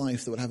no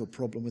wife that would have a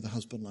problem with a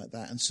husband like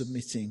that and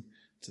submitting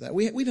to that.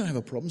 We don't have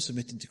a problem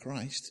submitting to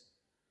Christ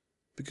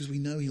because we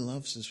know he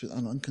loves us with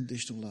an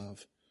unconditional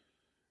love.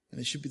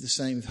 And it should be the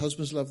same. If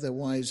husbands love their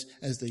wives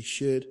as they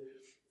should,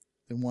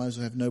 then wives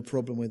will have no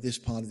problem with this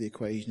part of the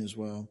equation as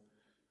well.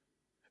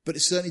 But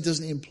it certainly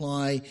doesn't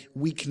imply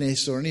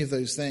weakness or any of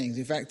those things.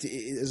 In fact,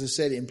 as I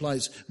said, it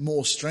implies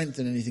more strength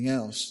than anything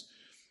else.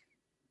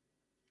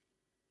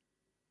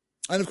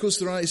 And of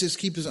course, it says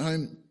keepers at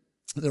home.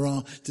 There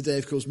are today,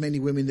 of course, many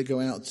women that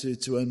go out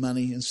to earn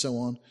money and so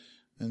on.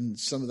 And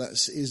some of that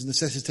is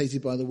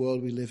necessitated by the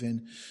world we live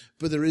in.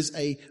 But there is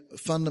a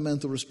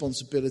fundamental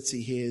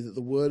responsibility here that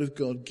the Word of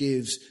God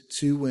gives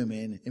to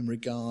women in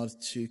regard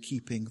to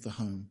keeping the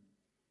home.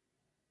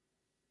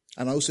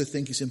 And I also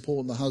think it's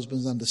important the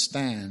husbands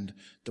understand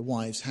the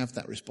wives have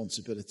that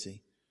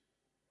responsibility.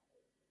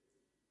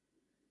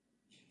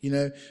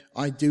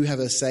 I do have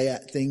a say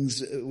at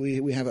things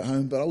we have at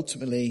home, but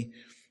ultimately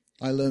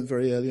I learned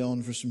very early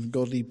on from some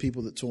godly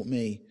people that taught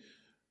me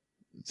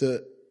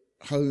that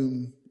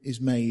home is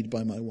made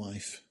by my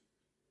wife.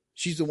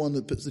 She's the one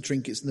that puts the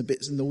trinkets and the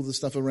bits and all the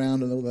stuff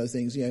around and all those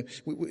things.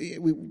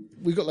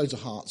 We've got loads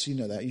of hearts. You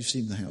know that. You've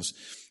seen the house.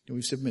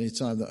 We've said many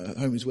times that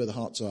home is where the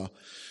hearts are.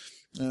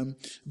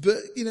 But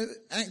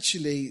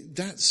actually,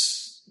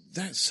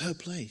 that's her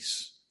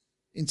place.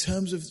 In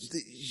terms of,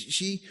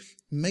 she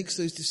makes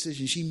those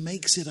decisions. She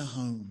makes it a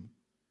home.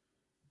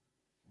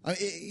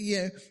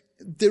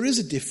 There is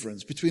a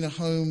difference between a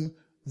home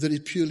that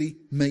is purely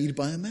made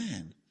by a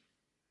man.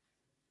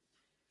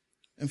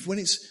 And when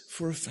it's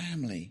for a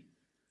family,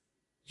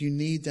 you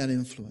need that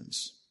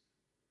influence.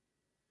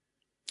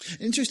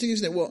 Interesting,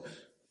 isn't it,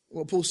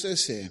 what Paul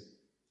says here?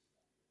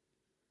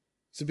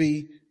 To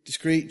be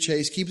discreet,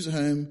 chaste, keepers at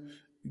home,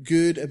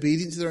 good,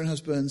 obedient to their own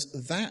husbands,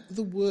 that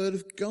the word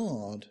of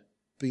God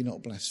be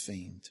not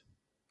blasphemed.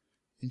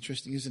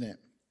 Interesting, isn't it?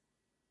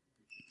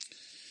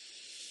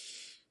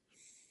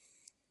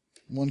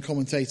 One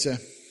commentator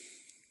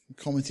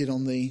commented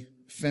on the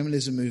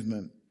feminism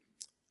movement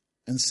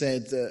and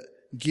said that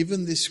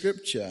given this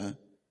scripture,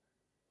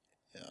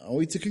 are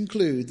we to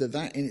conclude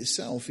that in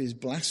itself is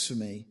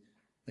blasphemy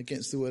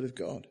against the word of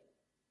God?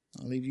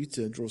 I'll leave you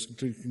to draw some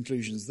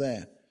conclusions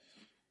there.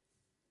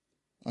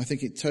 I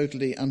think it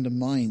totally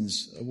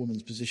undermines a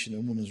woman's position,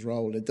 a woman's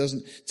role. It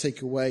doesn't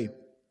take away.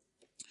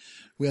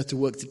 We have to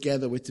work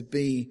together. We're to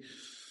be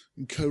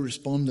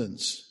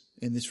co-respondents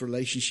in this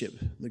relationship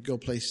that God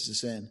places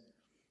us in.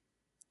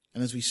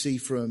 And as we see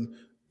from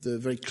the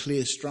very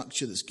clear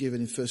structure that's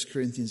given in 1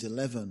 Corinthians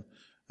 11,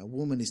 a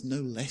woman is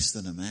no less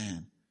than a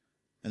man.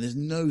 And there's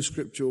no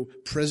scriptural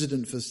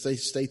precedent for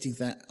stating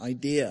that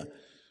idea.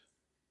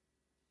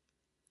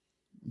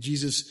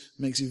 Jesus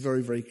makes it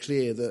very, very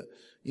clear that,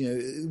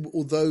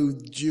 although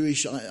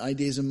Jewish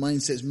ideas and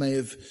mindsets may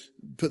have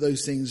put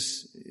those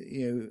things,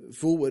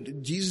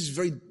 forward, Jesus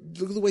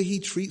look at the way he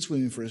treats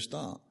women for a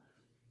start.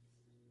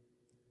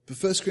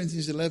 But 1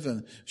 Corinthians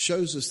 11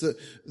 shows us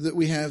that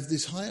we have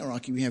this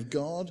hierarchy. We have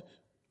God,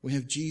 we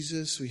have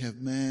Jesus, we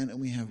have man, and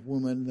we have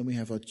woman, and then we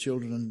have our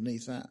children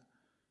underneath that.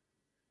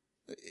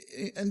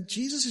 And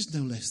Jesus is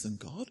no less than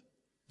God.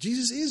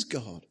 Jesus is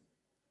God.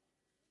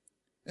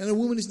 And a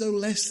woman is no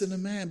less than a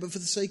man, but for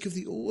the sake of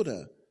the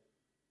order,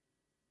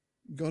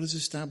 God has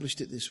established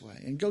it this way.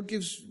 And God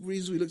gives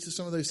reasons. We looked at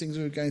some of those things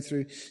when we were going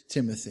through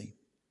Timothy.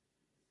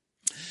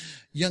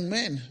 Young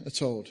men are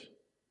told,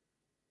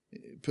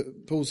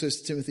 Paul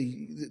says to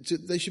Timothy,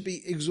 they should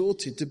be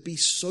exhorted to be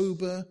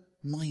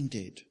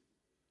sober-minded.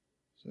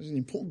 So it's an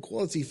important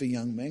quality for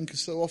young men,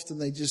 because so often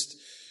they just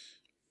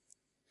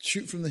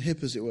shoot from the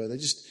hip, as it were.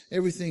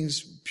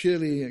 Everything's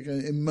purely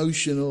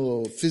emotional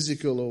or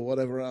physical or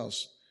whatever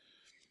else.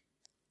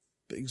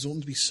 But exhort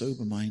them to be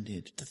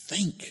sober-minded, to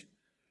think.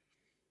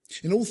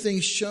 In all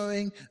things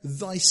showing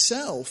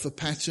thyself a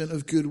pattern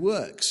of good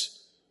works.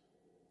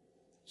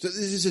 So this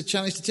is a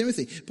challenge to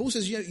Timothy. Paul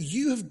says,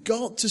 you have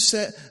got to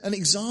set an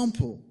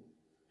example.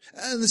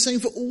 And the same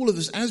for all of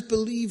us. As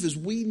believers,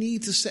 we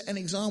need to set an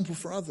example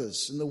for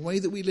others in the way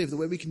that we live, the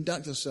way we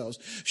conduct ourselves,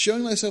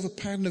 showing thyself a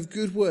pattern of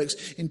good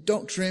works in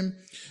doctrine,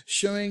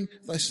 showing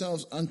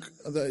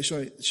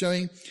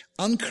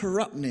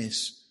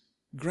uncorruptness,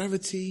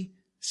 gravity,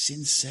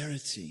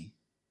 sincerity.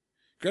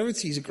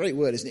 Gravity is a great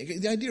word, isn't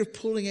it? The idea of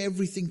pulling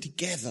everything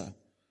together.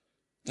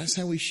 That's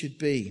how we should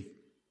be.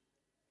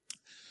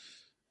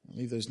 I'll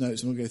leave those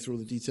notes and we'll go through all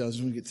the details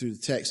when we get through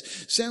the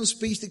text. Sound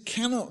speech that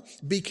cannot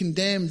be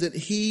condemned, that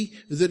he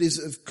that is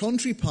of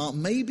contrary part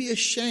may be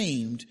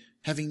ashamed,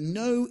 having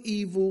no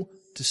evil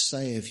to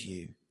say of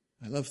you.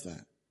 I love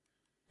that.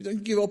 We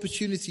don't give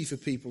opportunity for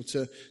people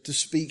to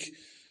speak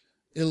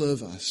ill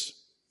of us.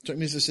 Chuck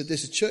Missler said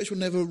this: a church will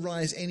never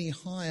rise any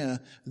higher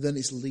than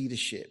its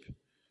leadership.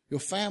 Your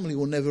family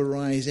will never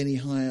rise any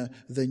higher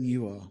than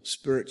you are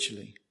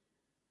spiritually.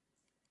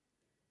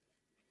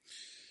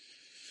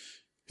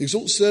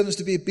 Exhort servants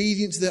to be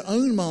obedient to their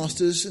own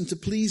masters and to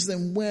please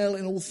them well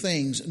in all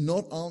things,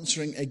 not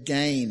answering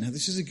again.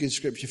 This is a good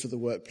scripture for the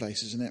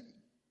workplace, isn't it?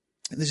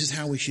 And this is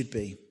how we should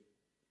be.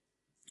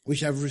 We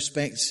should have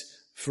respect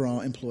for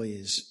our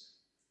employees.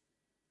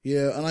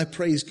 Yeah, and I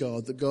praise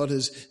God that God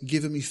has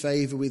given me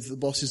favor with the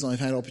bosses I've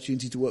had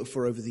opportunity to work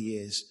for over the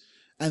years,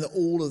 and that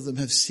all of them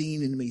have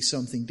seen in me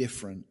something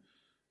different.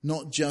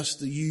 Not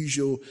just the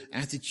usual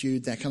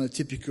attitude, that kind of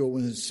typical,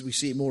 and we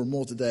see it more and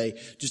more today,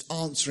 just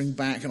answering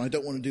back, and I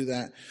don't want to do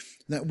that.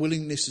 That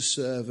willingness to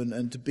serve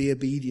and to be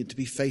obedient, to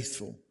be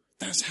faithful.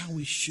 That's how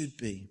we should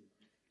be.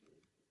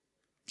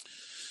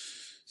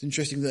 It's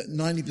interesting that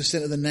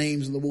 90% of the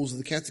names on the walls of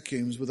the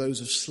catacombs were those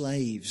of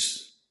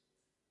slaves.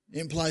 It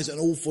implies that an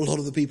awful lot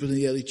of the people in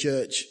the early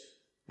church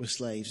were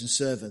slaves and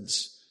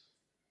servants.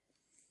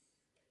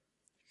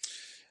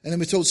 And then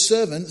we're told,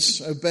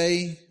 servants,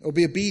 obey or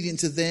be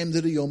obedient to them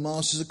that are your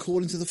masters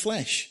according to the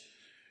flesh.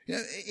 You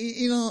know,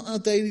 in our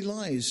daily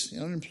lives,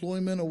 in our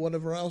employment or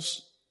whatever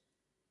else,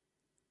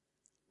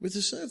 we're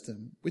to serve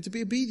them. We're to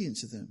be obedient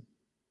to them.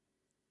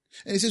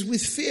 And it says,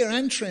 with fear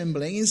and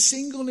trembling, in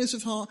singleness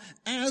of heart,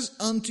 as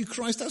unto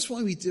Christ. That's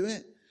why we do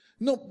it.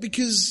 Not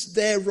because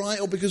they're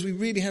right or because we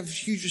really have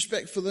huge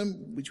respect for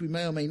them, which we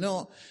may or may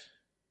not,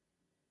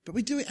 but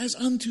we do it as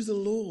unto the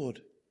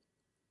Lord.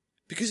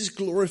 Because it's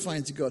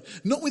glorifying to God.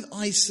 Not with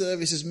eye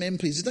service as men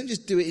please. Don't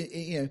just do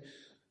it,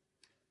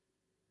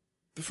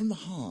 but from the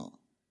heart.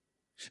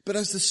 But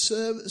as the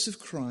servants of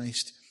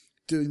Christ,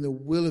 doing the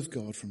will of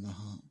God from the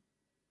heart.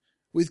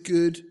 With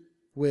good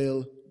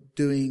will,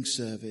 doing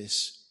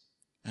service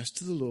as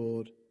to the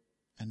Lord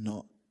and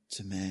not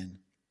to men.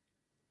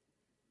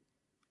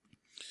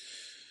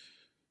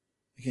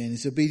 Again,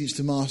 it's obedience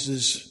to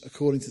masters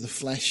according to the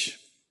flesh.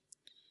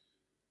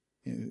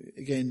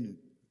 Again,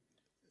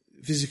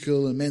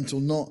 physical and mental,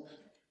 not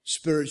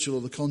spiritual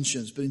or the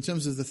conscience, but in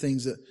terms of the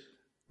things that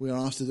we are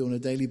asked to do on a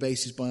daily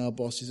basis by our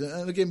bosses.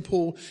 And again,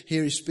 Paul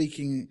here is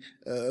speaking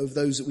of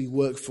those that we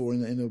work for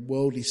in a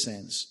worldly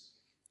sense.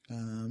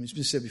 It's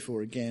been said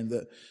before again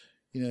that,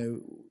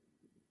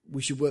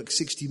 we should work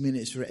 60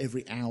 minutes for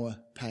every hour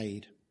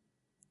paid.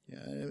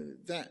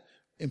 That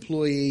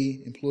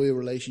employee-employer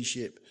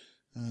relationship,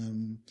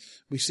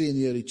 we see in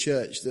the early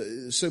church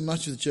that so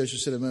much of the church,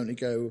 was said a moment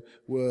ago,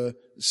 were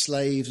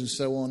slaves and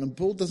so on. And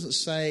Paul doesn't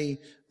say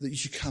that you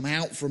should come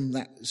out from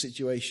that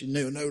situation.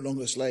 No, no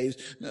longer slaves.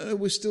 No,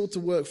 we're still to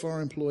work for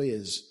our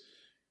employers.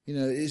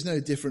 It's no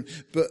different.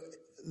 But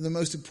the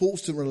most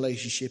important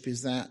relationship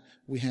is that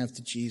we have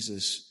to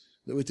Jesus.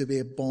 That we're to be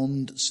a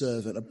bond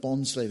servant, a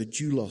bond slave, a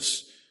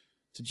doulos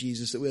to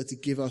Jesus. That we have to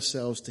give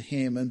ourselves to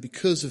him. And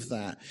because of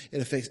that,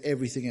 it affects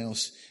everything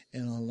else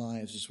in our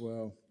lives as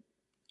well.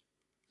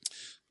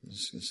 I'm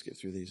just going to skip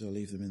through these. I'll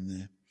leave them in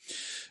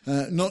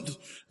there. Not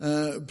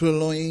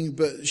purloining,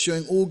 but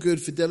showing all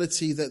good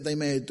fidelity that they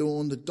may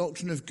adorn the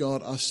doctrine of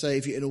God, our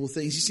Saviour, in all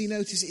things. You see,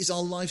 notice it's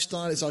our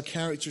lifestyle, it's our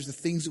character, it's the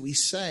things that we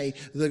say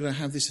that are going to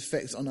have this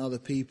effect on other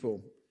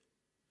people.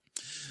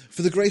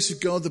 For the grace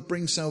of God that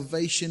brings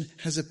salvation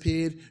has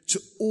appeared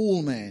to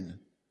all men.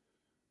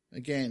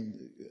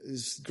 Again,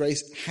 this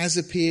grace has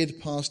appeared,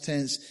 past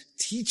tense,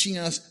 teaching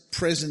us,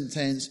 present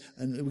tense.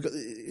 And we've got,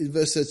 in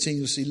verse 13,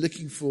 you'll see,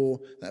 looking for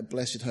that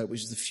blessed hope,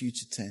 which is the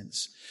future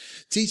tense.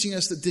 Teaching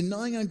us that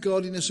denying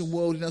ungodliness and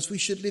worldliness, we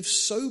should live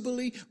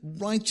soberly,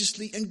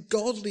 righteously, and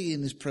godly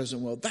in this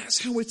present world.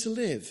 That's how we're to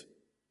live.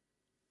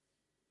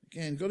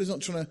 Again, God is not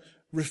trying to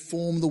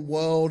reform the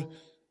world.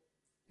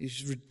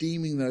 He's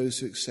redeeming those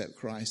who accept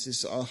Christ. This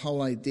is our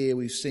whole idea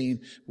we've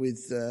seen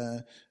with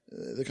the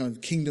kind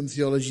of kingdom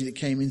theology that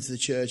came into the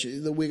church,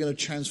 that we're going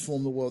to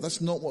transform the world.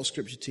 That's not what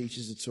Scripture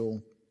teaches at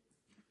all.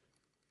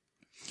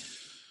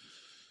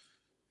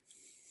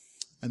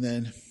 And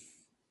then,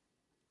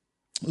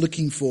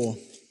 looking for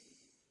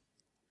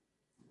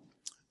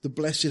the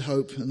blessed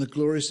hope and the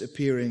glorious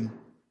appearing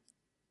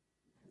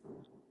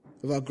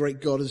of our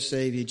great God and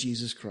Saviour,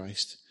 Jesus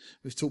Christ.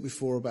 We've talked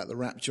before about the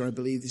rapture. I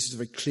believe this is a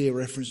very clear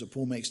reference that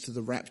Paul makes to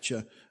the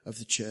rapture of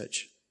the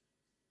church.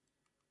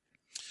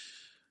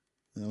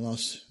 In the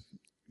last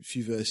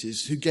few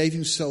verses, who gave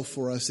himself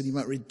for us that he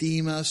might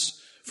redeem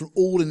us from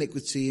all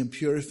iniquity and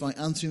purify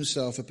unto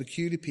himself a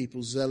peculiar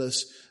people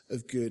zealous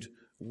of good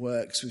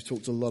works. We've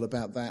talked a lot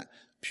about that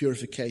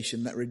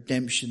purification, that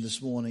redemption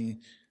this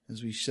morning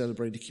as we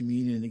celebrated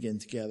communion again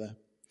together.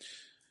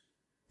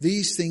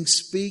 These things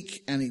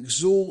speak and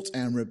exhort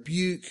and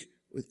rebuke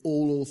with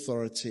all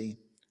authority.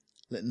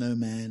 Let no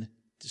man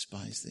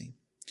despise thee.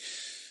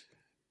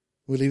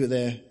 We'll leave it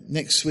there.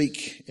 Next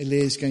week,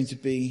 Elia is going to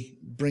be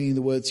bringing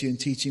the word to you and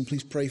teaching.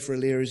 Please pray for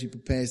Elia as he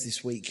prepares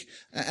this week.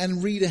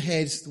 And read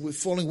ahead. The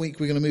following week,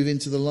 we're going to move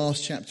into the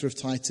last chapter of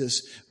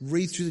Titus.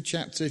 Read through the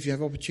chapter. If you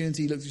have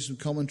opportunity, look through some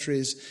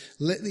commentaries.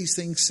 Let these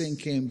things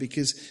sink in,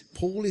 because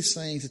Paul is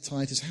saying to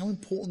Titus how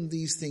important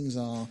these things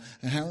are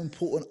and how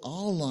important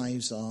our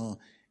lives are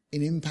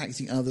in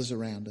impacting others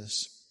around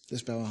us.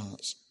 Let's bow our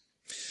hearts.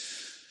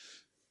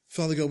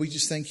 Father God, we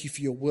just thank you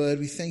for your word.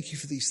 We thank you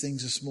for these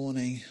things this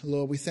morning.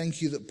 Lord, we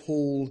thank you that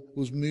Paul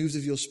was moved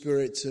of your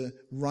spirit to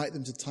write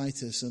them to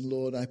Titus. And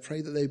Lord, I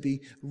pray that they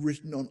be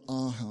written on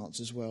our hearts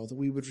as well, that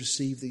we would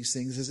receive these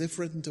things as if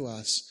written to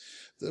us,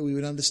 that we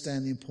would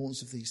understand the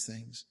importance of these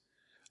things.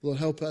 Lord,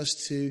 help us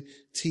to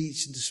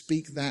teach and to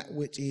speak that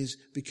which is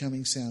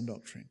becoming sound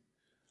doctrine.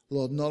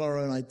 Lord, not our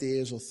own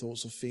ideas or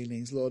thoughts or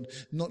feelings. Lord,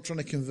 not trying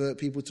to convert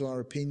people to our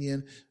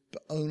opinion,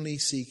 but only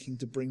seeking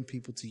to bring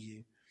people to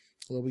you.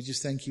 Lord, we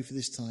just thank you for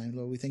this time.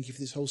 Lord, we thank you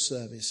for this whole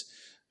service.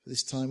 For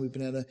this time we've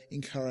been able to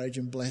encourage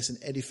and bless and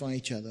edify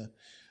each other.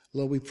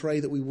 Lord, we pray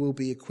that we will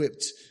be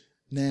equipped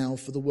now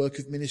for the work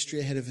of ministry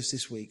ahead of us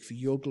this week, for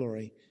your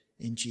glory,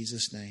 in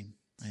Jesus' name.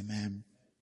 Amen.